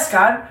 Yes,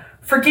 God,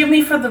 forgive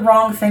me for the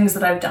wrong things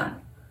that I've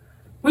done.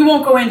 We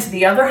won't go into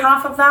the other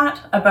half of that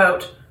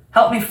about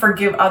help me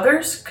forgive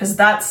others, because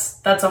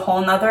that's a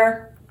whole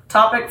nother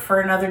topic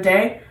for another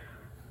day.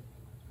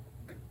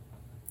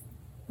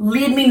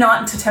 Lead me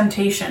not into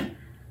temptation.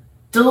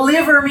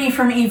 Deliver me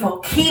from evil.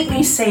 Keep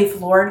me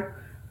safe, Lord.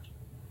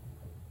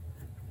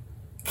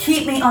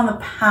 Keep me on the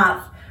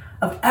path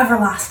of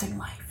everlasting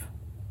life.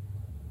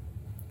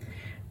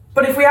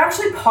 But if we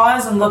actually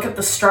pause and look at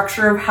the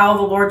structure of how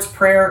the Lord's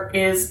Prayer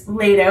is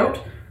laid out,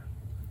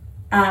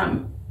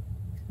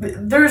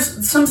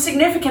 there's some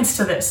significance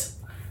to this.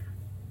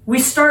 We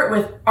start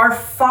with our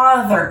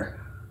Father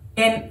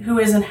who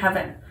is in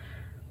heaven.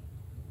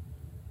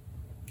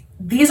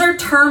 These are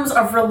terms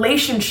of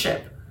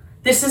relationship.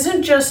 This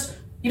isn't just,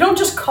 you don't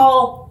just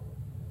call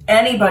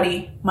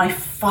anybody my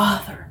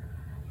Father,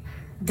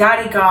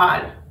 Daddy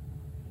God.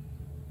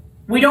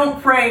 We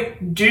don't pray,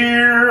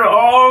 "Dear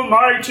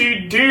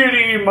Almighty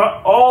Deity,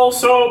 all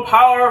so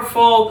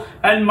powerful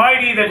and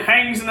mighty that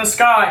hangs in the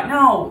sky."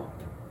 No.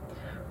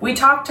 We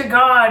talk to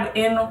God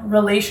in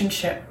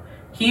relationship.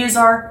 He is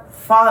our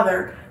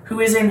Father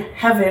who is in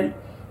heaven.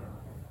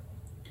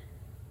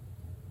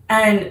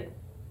 And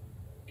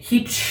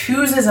He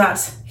chooses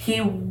us.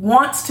 He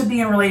wants to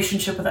be in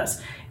relationship with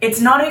us. It's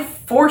not a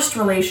forced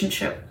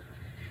relationship.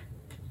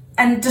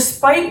 And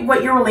despite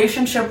what your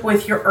relationship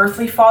with your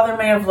earthly father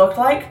may have looked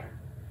like,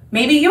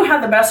 maybe you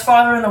had the best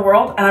father in the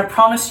world, and I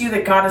promise you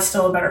that God is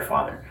still a better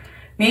father.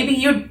 Maybe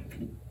you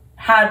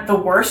had the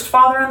worst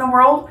father in the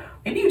world.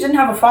 Maybe you didn't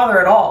have a father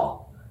at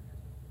all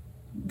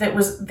that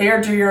was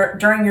there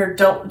during your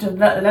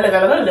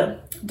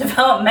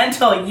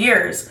developmental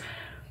years.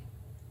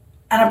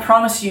 And I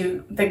promise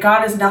you that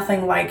God is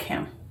nothing like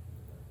him.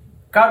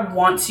 God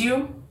wants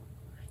you.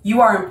 You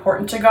are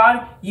important to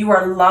God. You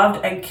are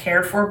loved and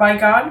cared for by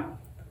God.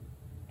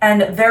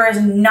 And there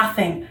is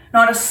nothing,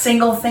 not a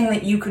single thing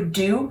that you could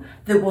do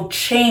that will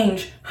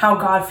change how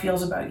God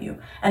feels about you.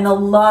 And the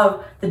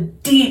love, the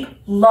deep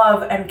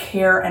love and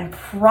care and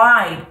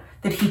pride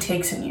that he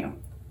takes in you.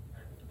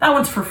 That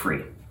one's for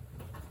free.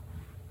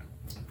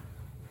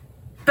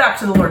 Back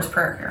to the Lord's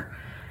Prayer here.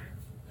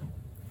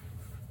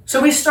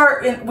 So we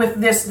start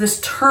with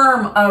this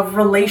term of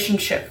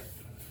relationship.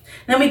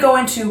 Then we go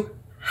into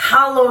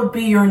hallowed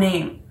be your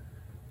name.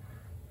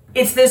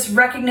 It's this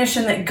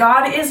recognition that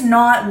God is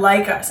not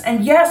like us.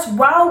 And yes,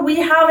 while we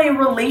have a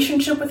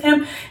relationship with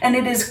him and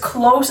it is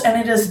close and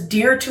it is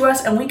dear to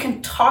us and we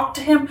can talk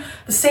to him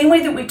the same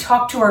way that we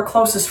talk to our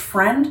closest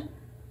friend,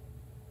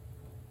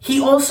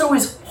 he also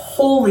is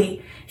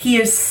holy, he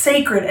is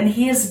sacred, and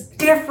he is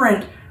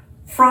different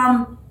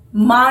from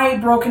my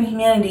broken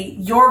humanity,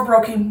 your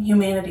broken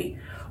humanity.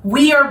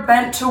 We are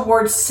bent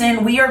towards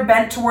sin, we are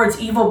bent towards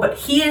evil, but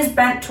he is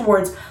bent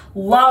towards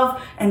love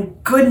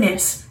and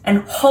goodness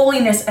and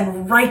holiness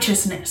and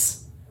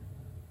righteousness.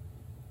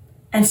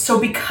 And so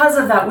because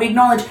of that, we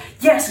acknowledge,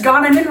 yes,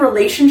 God, I'm in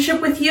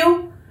relationship with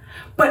you,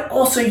 but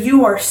also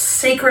you are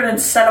sacred and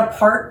set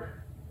apart.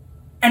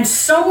 And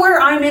somewhere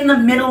I'm in the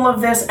middle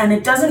of this and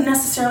it doesn't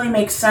necessarily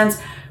make sense,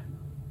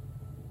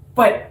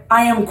 but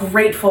I am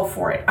grateful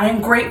for it. I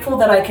am grateful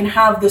that I can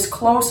have this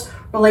close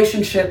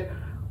relationship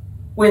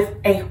with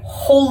a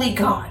holy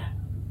God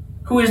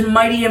who is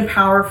mighty and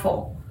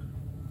powerful.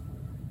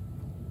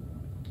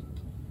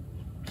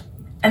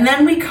 And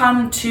then we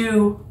come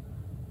to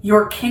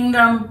your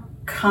kingdom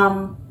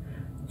come,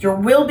 your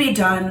will be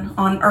done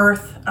on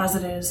earth as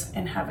it is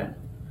in heaven.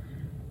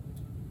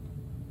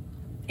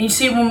 And you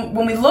see,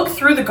 when we look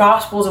through the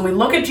Gospels and we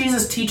look at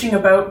Jesus teaching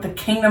about the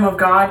kingdom of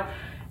God,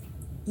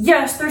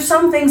 yes, there's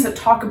some things that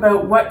talk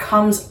about what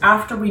comes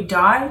after we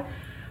die,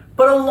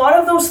 but a lot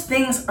of those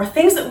things are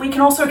things that we can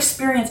also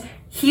experience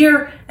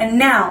here and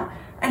now.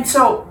 And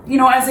so,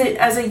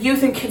 as a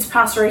youth and kids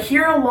pastor, I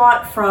hear a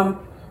lot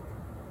from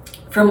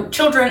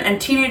children and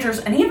teenagers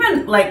and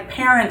even like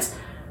parents.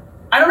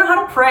 I don't know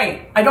how to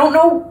pray. I don't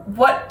know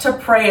what to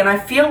pray. And I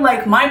feel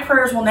like my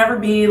prayers will never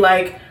be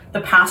like the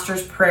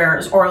pastor's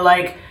prayers or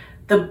like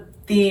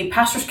the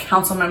pastor's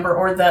council member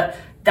or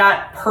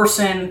that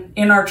person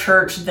in our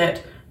church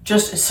that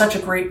just is such a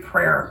great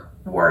prayer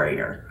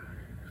warrior.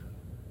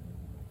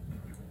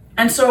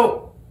 And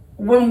so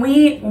when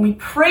we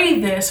pray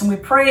this and we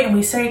pray and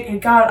we say, hey,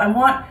 God, I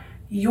want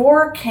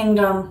your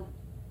kingdom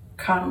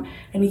come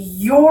and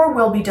your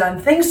will be done,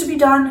 things to be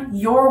done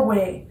your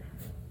way,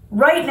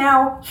 right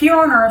now, here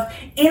on earth,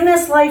 in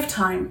this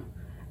lifetime,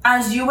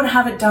 as you would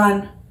have it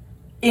done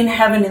in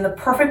heaven, in the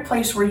perfect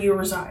place where you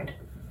reside.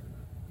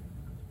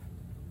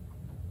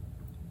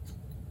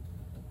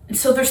 And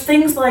so there's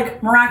things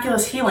like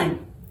miraculous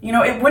healing.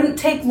 It wouldn't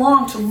take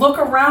long to look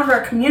around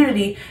our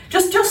community,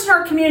 just in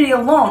our community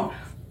alone,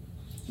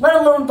 let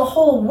alone the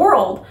whole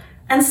world,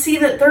 and see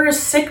that there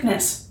is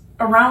sickness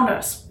around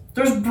us.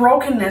 There's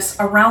brokenness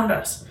around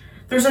us.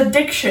 There's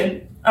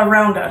addiction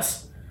around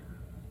us.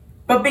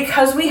 But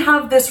because we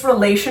have this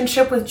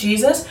relationship with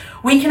Jesus,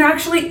 we can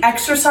actually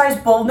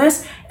exercise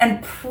boldness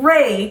and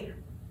pray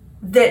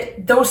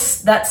that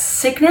that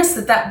sickness,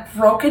 that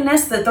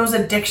brokenness, that those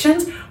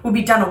addictions will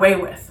be done away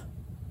with.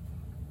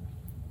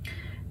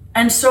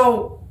 And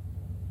so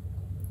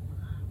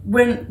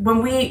when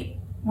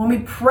we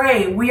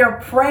pray, we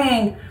are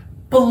praying,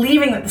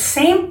 believing that the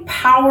same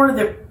power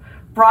that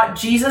brought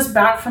Jesus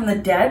back from the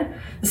dead,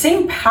 the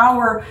same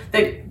power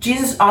that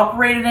Jesus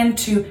operated in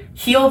to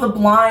heal the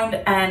blind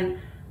and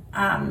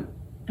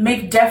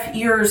make deaf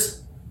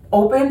ears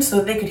open so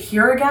that they could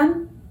hear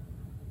again,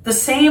 the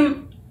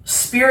same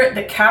spirit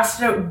that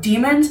casted out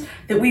demons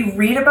that we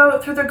read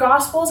about through the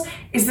Gospels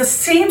is the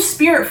same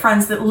spirit,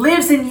 friends, that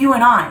lives in you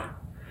and I.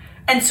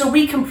 And so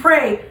we can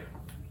pray,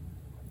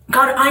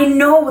 God, I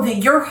know that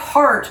your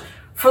heart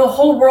for the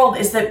whole world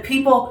is that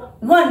people,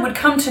 one, would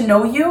come to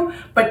know you,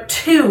 but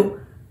two,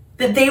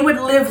 that they would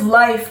live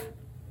life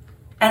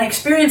and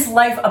experience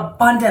life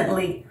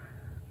abundantly.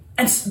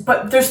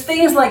 But there's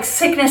things like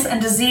sickness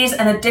and disease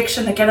and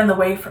addiction that get in the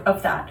way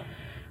of that.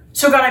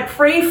 So God, I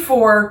pray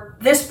for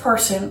this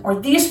person or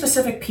these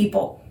specific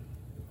people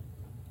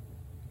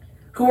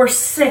who are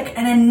sick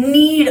and in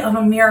need of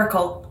a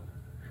miracle,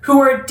 who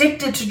are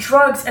addicted to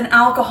drugs and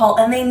alcohol,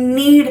 and they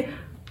need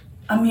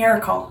a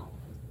miracle.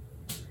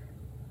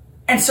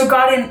 And so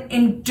God,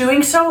 in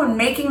doing so and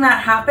making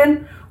that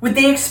happen, would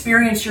they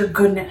experience your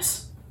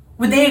goodness?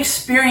 Would they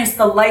experience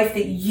the life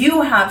that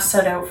you have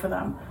set out for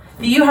them,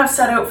 that you have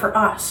set out for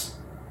us?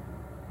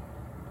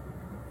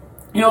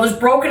 You know, there's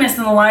brokenness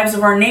in the lives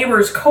of our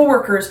neighbors,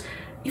 coworkers,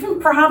 even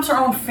perhaps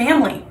our own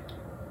family.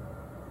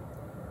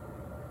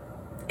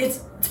 It's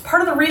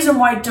part of the reason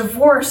why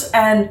divorce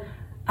and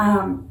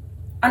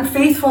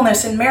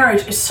unfaithfulness in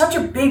marriage is such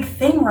a big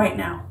thing right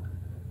now.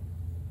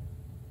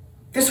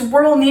 This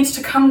world needs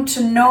to come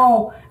to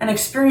know and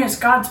experience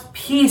God's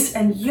peace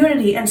and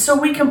unity. And so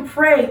we can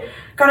pray,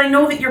 God, I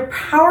know that you're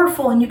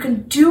powerful and you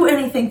can do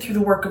anything through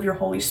the work of your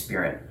Holy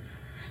Spirit.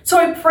 So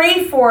I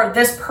pray for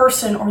this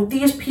person or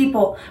these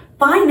people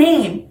by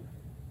name.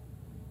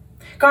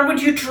 God,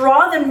 would you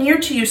draw them near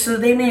to you so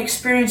that they may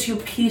experience your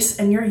peace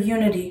and your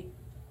unity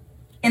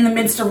in the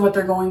midst of what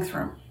they're going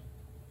through?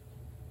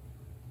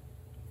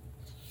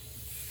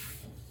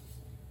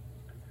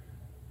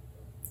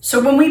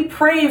 So when we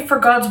pray for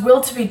God's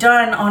will to be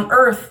done on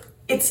earth,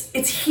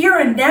 it's here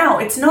and now.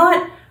 It's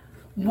not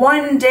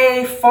one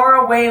day far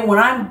away when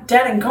I'm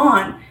dead and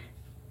gone.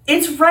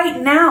 It's right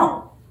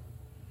now.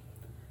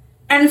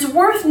 And it's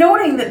worth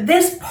noting that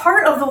this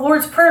part of the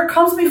Lord's Prayer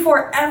comes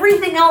before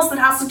everything else that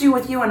has to do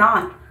with you and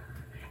I.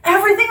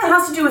 Everything that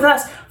has to do with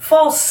us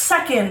falls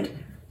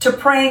second to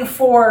praying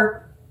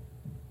for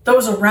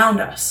those around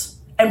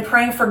us and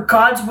praying for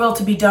God's will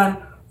to be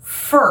done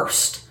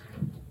first.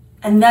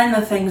 And then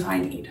the things I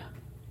need.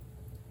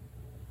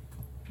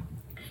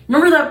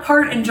 Remember that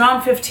part in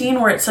John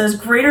 15 where it says,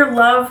 greater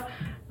love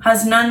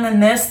has none than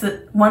this,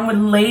 that one would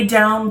lay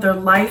down their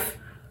life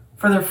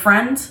for their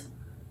friends?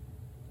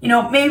 You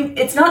know, maybe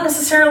it's not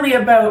necessarily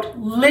about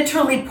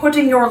literally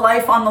putting your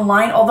life on the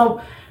line,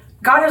 although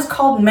God has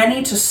called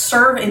many to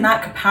serve in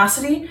that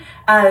capacity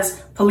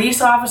as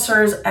police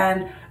officers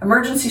and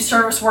emergency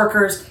service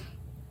workers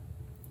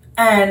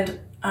and,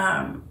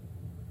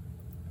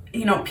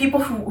 you know,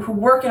 people who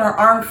work in our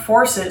armed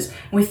forces.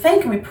 And we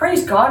thank and we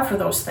praise God for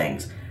those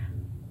things.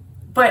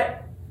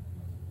 But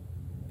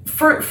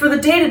for the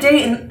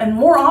day-to-day and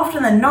more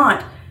often than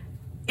not,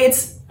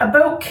 it's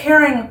about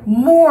caring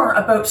more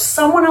about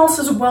someone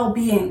else's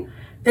well-being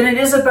than it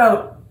is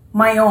about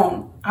my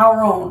own,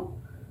 our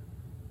own.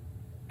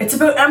 It's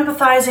about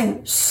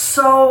empathizing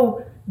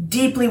so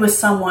deeply with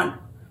someone,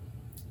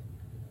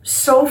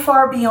 so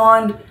far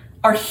beyond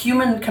our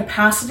human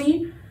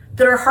capacity,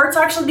 that our hearts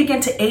actually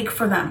begin to ache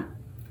for them.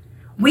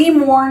 We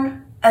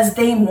mourn as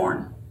they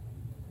mourn.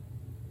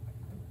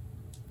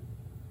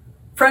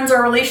 Friends,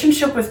 our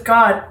relationship with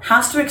God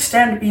has to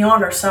extend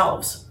beyond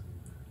ourselves.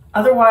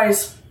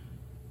 Otherwise,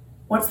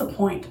 what's the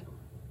point?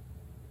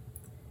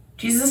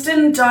 Jesus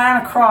didn't die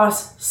on a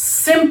cross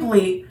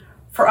simply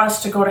for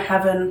us to go to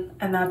heaven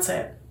and that's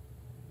it.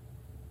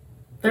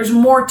 There's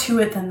more to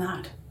it than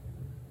that.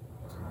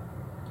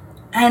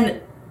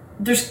 And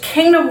there's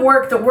kingdom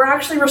work that we're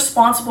actually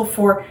responsible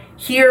for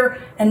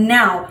here and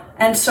now.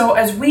 And so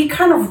as we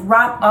kind of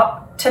wrap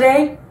up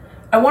today,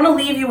 I want to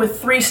leave you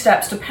with 3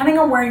 steps, depending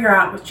on where you're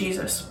at with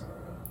Jesus.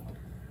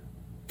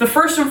 The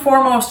first and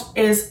foremost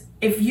is,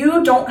 if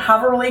you don't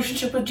have a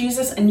relationship with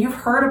Jesus and you've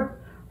heard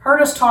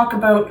us talk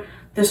about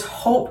this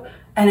hope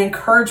and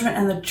encouragement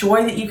and the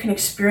joy that you can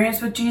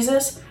experience with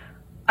Jesus,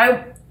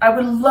 I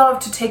would love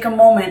to take a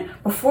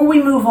moment before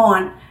we move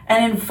on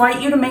and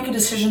invite you to make a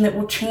decision that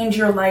will change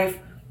your life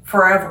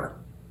forever.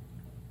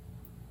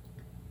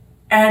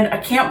 And I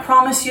can't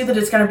promise you that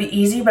it's going to be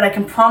easy, but I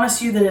can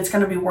promise you that it's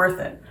going to be worth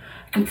it.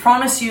 I can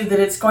promise you that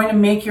it's going to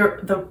make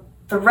the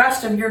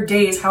rest of your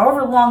days,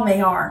 however long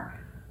they are,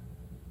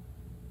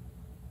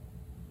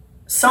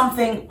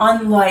 something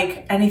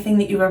unlike anything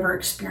that you've ever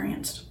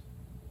experienced.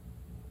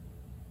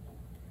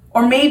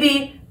 Or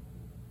maybe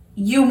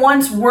you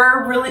once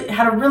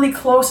had a really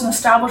close and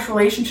established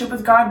relationship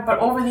with God, but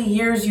over the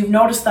years you've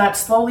noticed that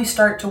slowly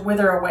start to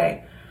wither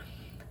away.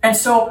 And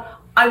so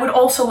I would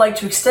also like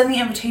to extend the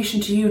invitation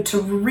to you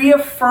to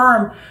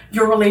reaffirm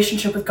your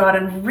relationship with God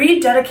and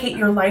rededicate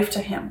your life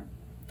to Him.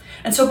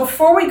 And so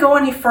before we go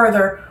any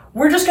further,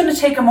 we're just going to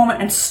take a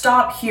moment and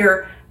stop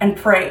here and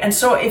pray. And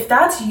so if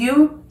that's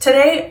you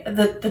today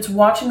that's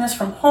watching this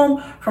from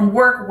home, from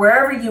work,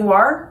 wherever you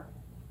are,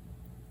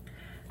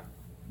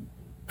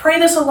 pray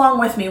this along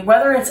with me,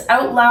 whether it's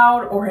out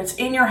loud or it's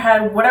in your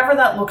head, whatever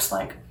that looks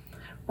like.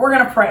 We're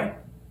going to pray.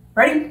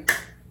 Ready?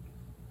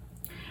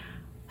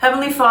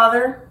 Heavenly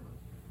Father,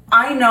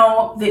 I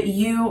know that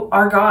you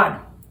are God.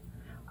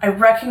 I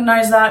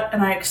recognize that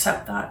and I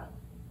accept that.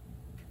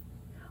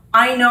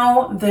 I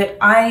know that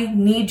I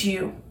need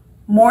you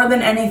more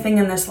than anything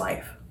in this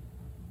life.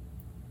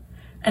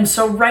 And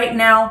so right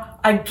now,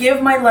 I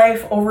give my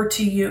life over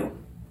to you.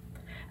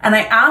 And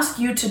I ask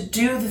you to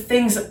do the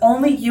things that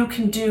only you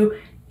can do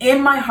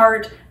in my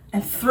heart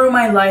and through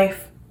my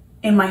life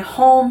in my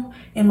home,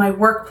 in my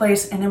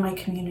workplace, and in my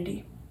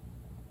community.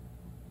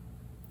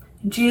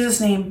 In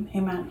Jesus' name,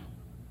 amen.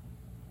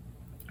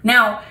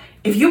 Now,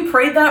 if you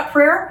prayed that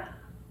prayer,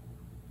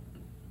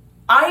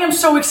 I am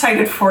so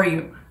excited for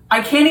you.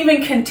 I can't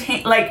even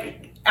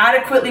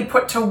adequately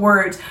put to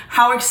words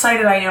how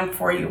excited I am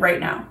for you right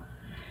now.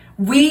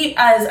 We,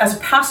 as a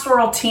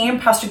pastoral team,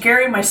 Pastor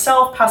Gary,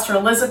 myself, Pastor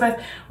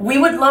Elizabeth, we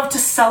would love to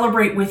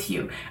celebrate with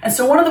you. And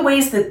so one of the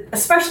ways that,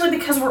 especially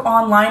because we're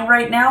online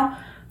right now,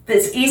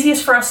 that's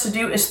easiest for us to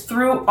do is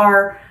through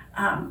our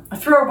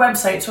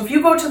website. So if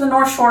you go to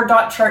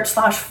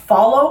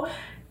thenorthshore.church/follow,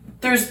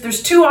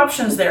 there's two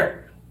options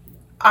there.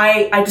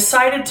 I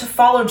decided to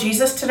follow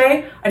Jesus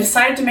today. I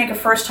decided to make a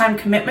first-time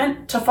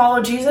commitment to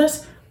follow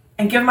Jesus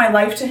and give my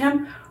life to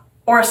him.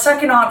 Or a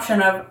second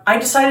option of, I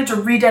decided to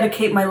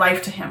rededicate my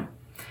life to him.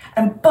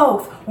 And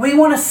both, we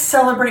want to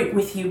celebrate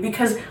with you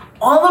because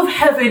all of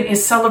heaven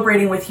is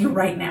celebrating with you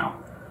right now.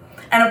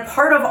 And a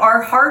part of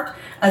our heart,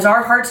 as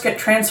our hearts get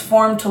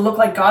transformed to look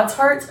like God's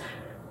heart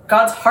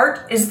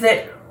is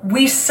that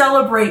we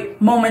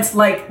celebrate moments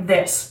like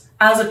this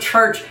as a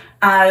church,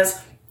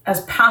 as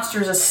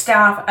pastors, as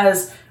staff,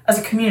 as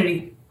a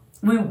community.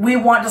 We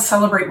want to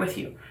celebrate with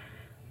you.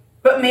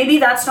 But maybe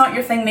that's not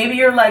your thing. Maybe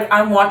you're like,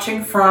 I'm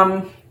watching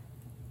from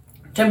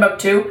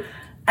Timbuktu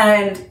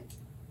and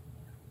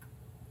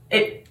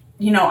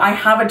I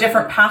have a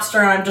different pastor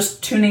and I'm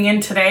just tuning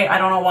in today. I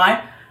don't know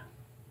why.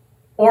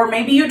 Or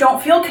maybe you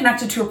don't feel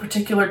connected to a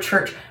particular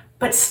church,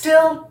 but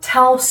still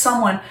tell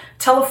someone,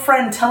 tell a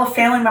friend, tell a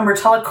family member,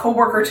 tell a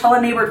coworker, tell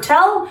a neighbor,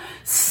 tell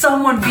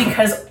someone,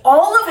 because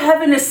all of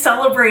heaven is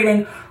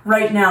celebrating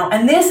right now.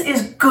 And this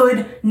is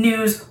good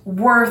news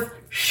worth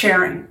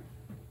sharing.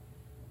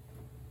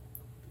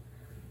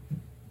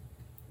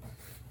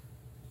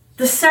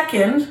 The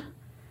second,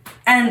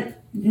 and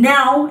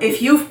now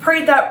if you've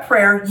prayed that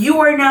prayer, you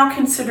are now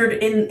considered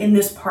in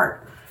this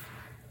part.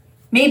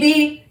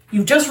 Maybe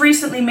you've just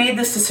recently made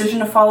this decision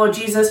to follow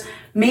Jesus.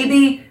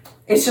 Maybe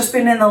it's just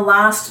been in the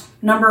last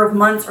number of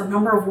months or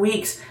number of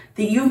weeks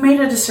that you've made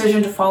a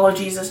decision to follow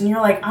Jesus. And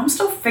you're like, I'm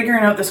still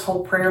figuring out this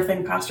whole prayer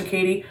thing, Pastor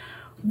Katie.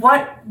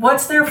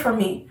 What's there for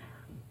me?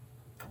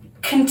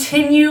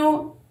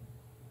 Continue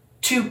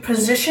to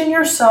position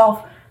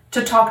yourself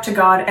to talk to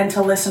God and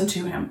to listen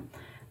to him.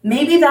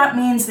 Maybe that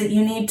means that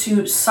you need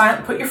to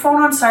put your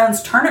phone on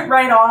silence, turn it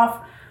right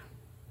off.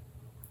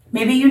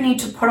 Maybe you need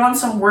to put on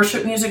some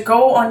worship music.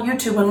 Go on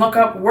YouTube and look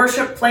up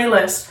worship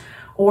playlists,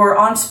 or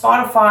on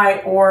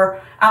Spotify or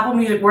Apple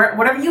Music,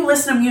 whatever you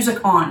listen to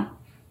music on.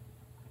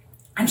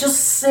 And just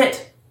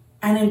sit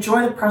and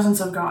enjoy the presence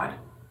of God.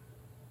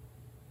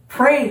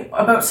 Pray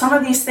about some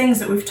of these things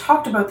that we've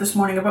talked about this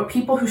morning, about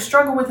people who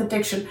struggle with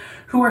addiction,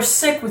 who are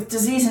sick with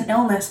disease and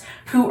illness,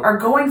 who are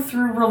going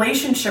through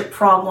relationship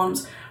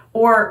problems,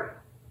 or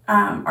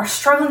are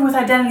struggling with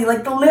identity.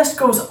 Like, the list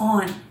goes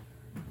on.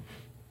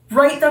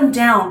 Write them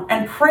down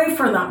and pray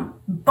for them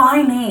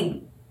by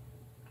name.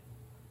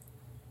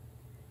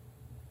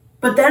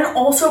 But then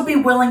also be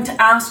willing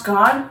to ask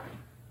God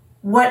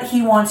what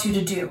he wants you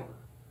to do,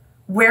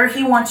 where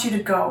he wants you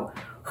to go,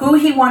 who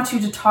he wants you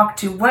to talk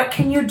to, what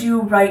can you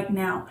do right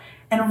now?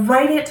 And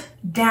write it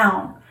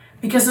down,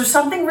 because there's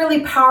something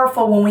really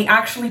powerful when we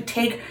actually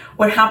take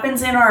what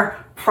happens in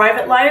our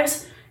private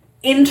lives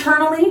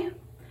internally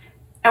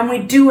and we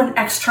do an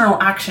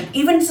external action,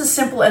 even as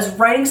simple as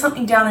writing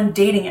something down and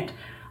dating it.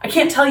 I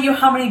can't tell you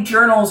how many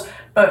journals,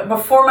 but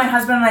before my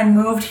husband and I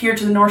moved here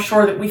to the North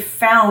Shore, that we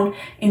found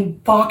in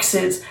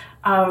boxes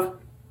of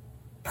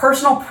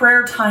personal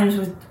prayer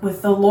times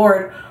with the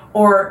Lord,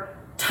 or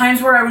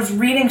times where I was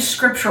reading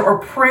scripture, or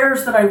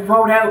prayers that I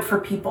wrote out for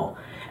people,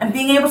 and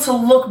being able to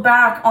look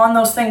back on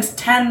those things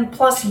 10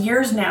 plus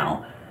years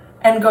now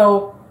and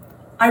go,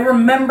 I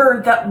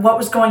remember what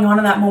was going on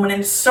in that moment.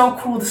 And it's so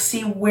cool to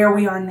see where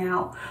we are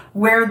now,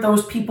 where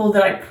those people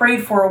that I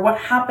prayed for, or what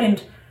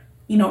happened,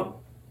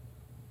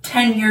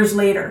 10 years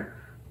later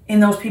in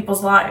those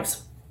people's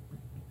lives.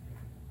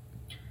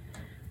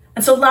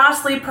 And so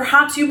lastly,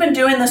 perhaps you've been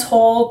doing this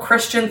whole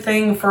Christian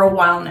thing for a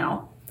while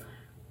now.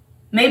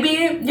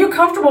 Maybe you're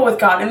comfortable with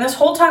God, and this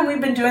whole time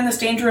we've been doing this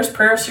dangerous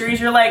prayer series,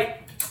 you're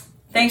like,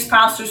 thanks,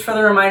 pastors, for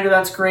the reminder,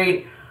 that's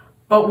great,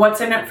 but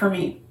what's in it for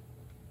me?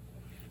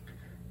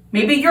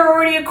 Maybe you're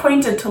already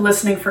acquainted to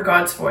listening for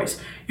God's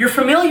voice. You're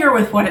familiar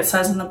with what it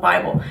says in the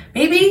Bible.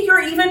 Maybe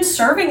you're even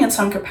serving in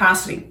some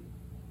capacity.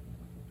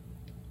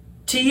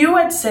 To you,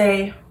 I'd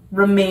say,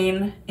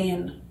 remain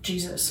in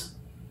Jesus.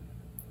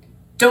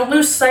 Don't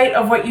lose sight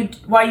of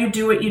why you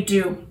do what you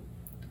do.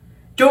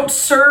 Don't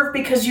serve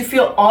because you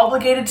feel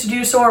obligated to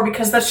do so, or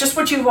because that's just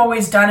what you've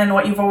always done and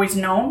what you've always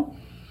known.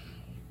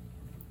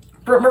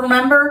 But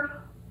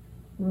remember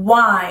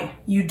why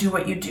you do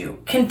what you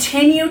do.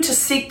 Continue to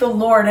seek the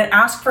Lord and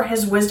ask for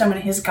his wisdom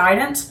and his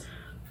guidance.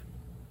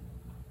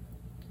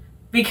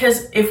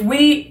 Because if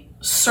we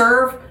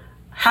serve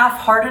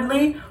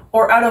half-heartedly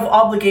or out of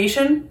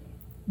obligation,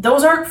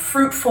 those aren't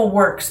fruitful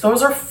works.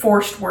 Those are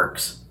forced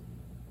works.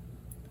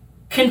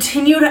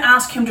 Continue to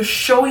ask him to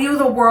show you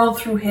the world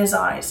through his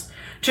eyes,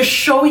 to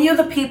show you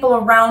the people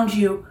around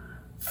you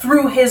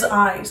through his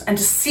eyes and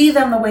to see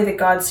them the way that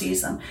God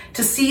sees them,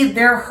 to see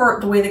their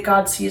hurt the way that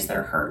God sees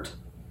their hurt.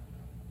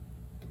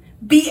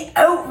 Be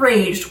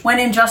outraged when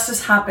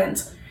injustice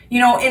happens.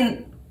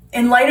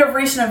 In light of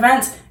recent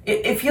events,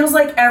 it feels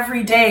like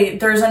every day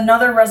there's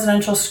another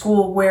residential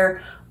school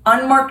where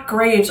unmarked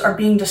graves are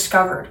being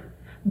discovered.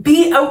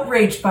 Be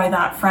outraged by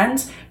that,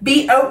 friends.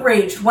 Be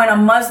outraged when a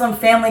Muslim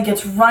family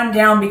gets run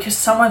down because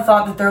someone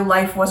thought that their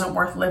life wasn't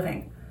worth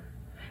living.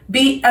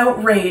 Be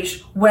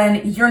outraged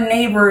when your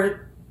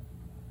neighbor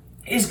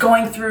is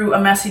going through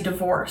a messy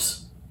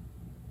divorce.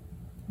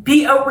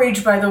 Be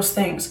outraged by those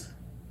things.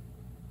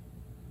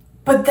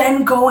 But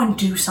then go and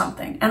do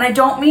something. And I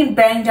don't mean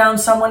bang down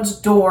someone's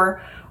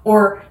door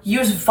or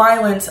use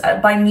violence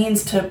by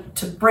means to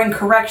bring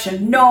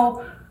correction.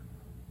 No.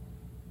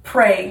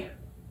 Pray,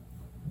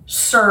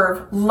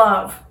 serve,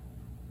 love.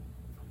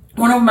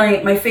 One of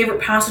my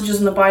favorite passages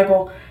in the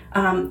Bible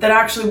that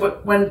actually,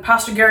 when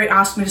Pastor Gary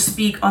asked me to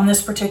speak on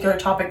this particular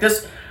topic,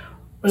 this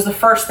was the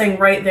first thing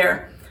right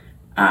there.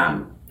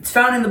 It's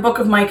found in the book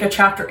of Micah,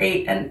 chapter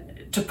 8.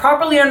 And to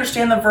properly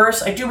understand the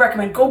verse, I do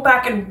recommend go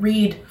back and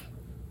read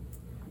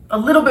a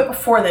little bit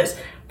before this.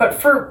 But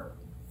for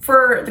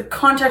the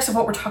context of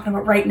what we're talking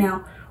about right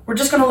now, we're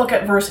just going to look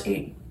at verse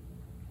 8.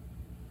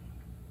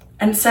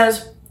 And it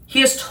says,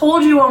 "He has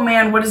told you, O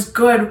man, what is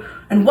good,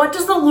 and what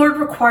does the Lord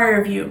require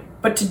of you,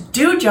 but to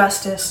do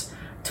justice,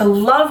 to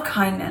love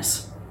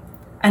kindness,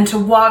 and to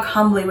walk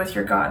humbly with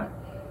your God."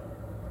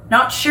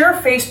 Not share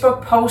a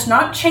Facebook post,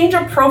 not change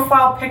a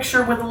profile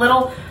picture with a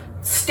little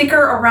sticker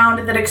around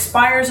it that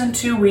expires in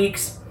 2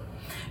 weeks.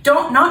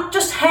 Not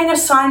just hang a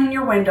sign in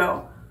your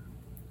window,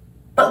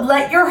 but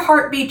let your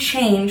heart be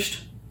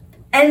changed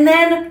and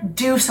then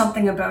do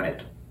something about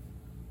it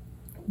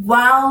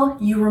while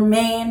you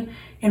remain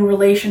in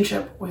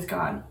relationship with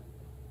God.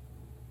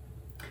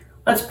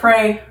 Let's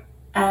pray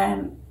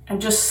and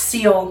just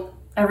seal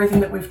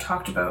everything that we've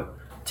talked about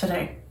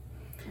today.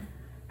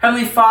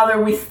 Heavenly Father,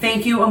 we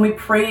thank you and we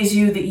praise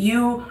you that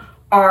you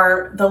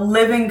are the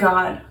living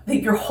God,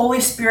 that your Holy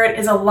Spirit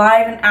is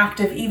alive and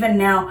active even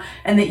now,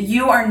 and that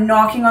you are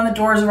knocking on the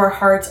doors of our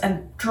hearts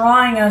and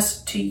drawing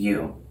us to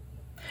you.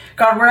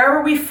 God,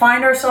 wherever we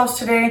find ourselves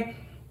today,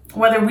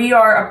 whether we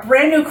are a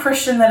brand new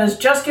Christian that has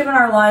just given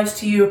our lives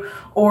to you,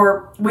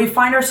 or we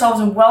find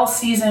ourselves in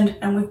well-seasoned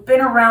and we've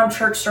been around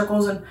church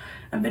circles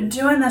and been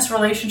doing this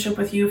relationship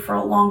with you for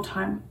a long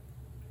time.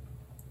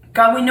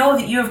 God, we know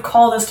that you have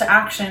called us to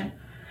action,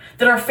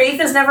 that our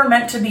faith is never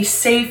meant to be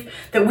safe,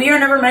 that we are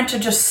never meant to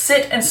just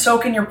sit and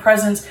soak in your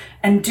presence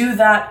and do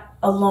that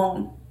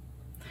alone.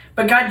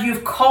 But God,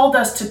 you've called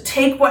us to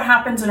take what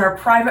happens in our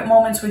private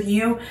moments with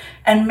you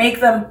and make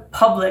them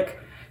public,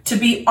 to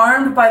be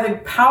armed by the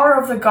power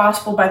of the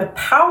gospel, by the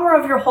power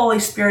of your Holy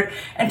Spirit,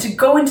 and to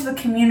go into the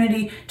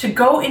community, to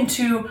go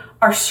into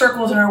our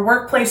circles and our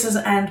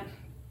workplaces and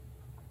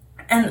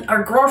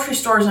our grocery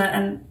stores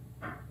and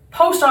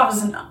post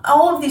offices and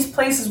all of these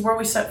places where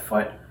we set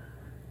foot,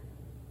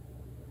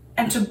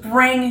 and to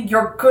bring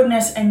your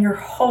goodness and your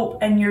hope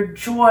and your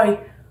joy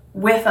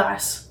with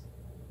us.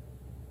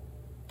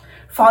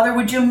 Father,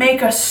 would you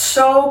make us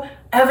so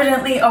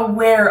evidently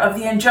aware of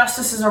the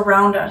injustices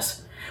around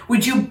us?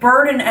 Would you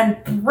burden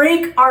and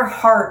break our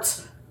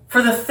hearts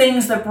for the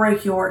things that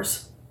break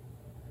yours?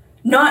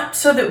 Not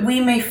so that we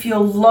may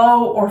feel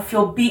low or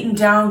feel beaten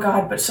down,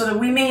 God, but so that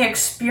we may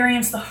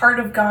experience the heart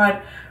of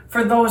God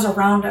for those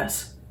around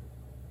us.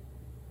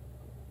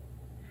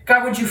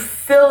 God, would you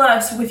fill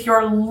us with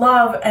your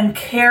love and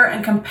care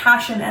and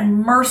compassion and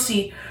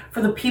mercy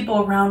for the people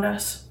around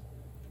us?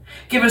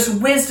 Give us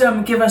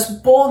wisdom, give us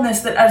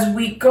boldness that as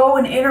we go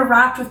and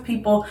interact with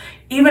people,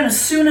 even as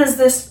soon as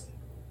this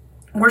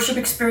worship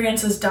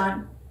experience is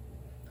done,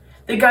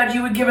 that God,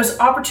 you would give us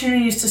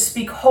opportunities to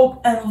speak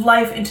hope and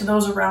life into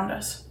those around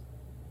us.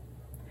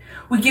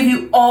 We give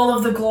you all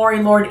of the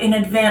glory, Lord, in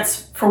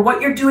advance for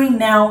what you're doing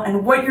now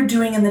and what you're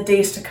doing in the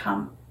days to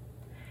come.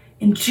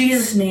 In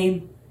Jesus'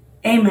 name,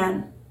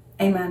 amen.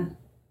 Amen.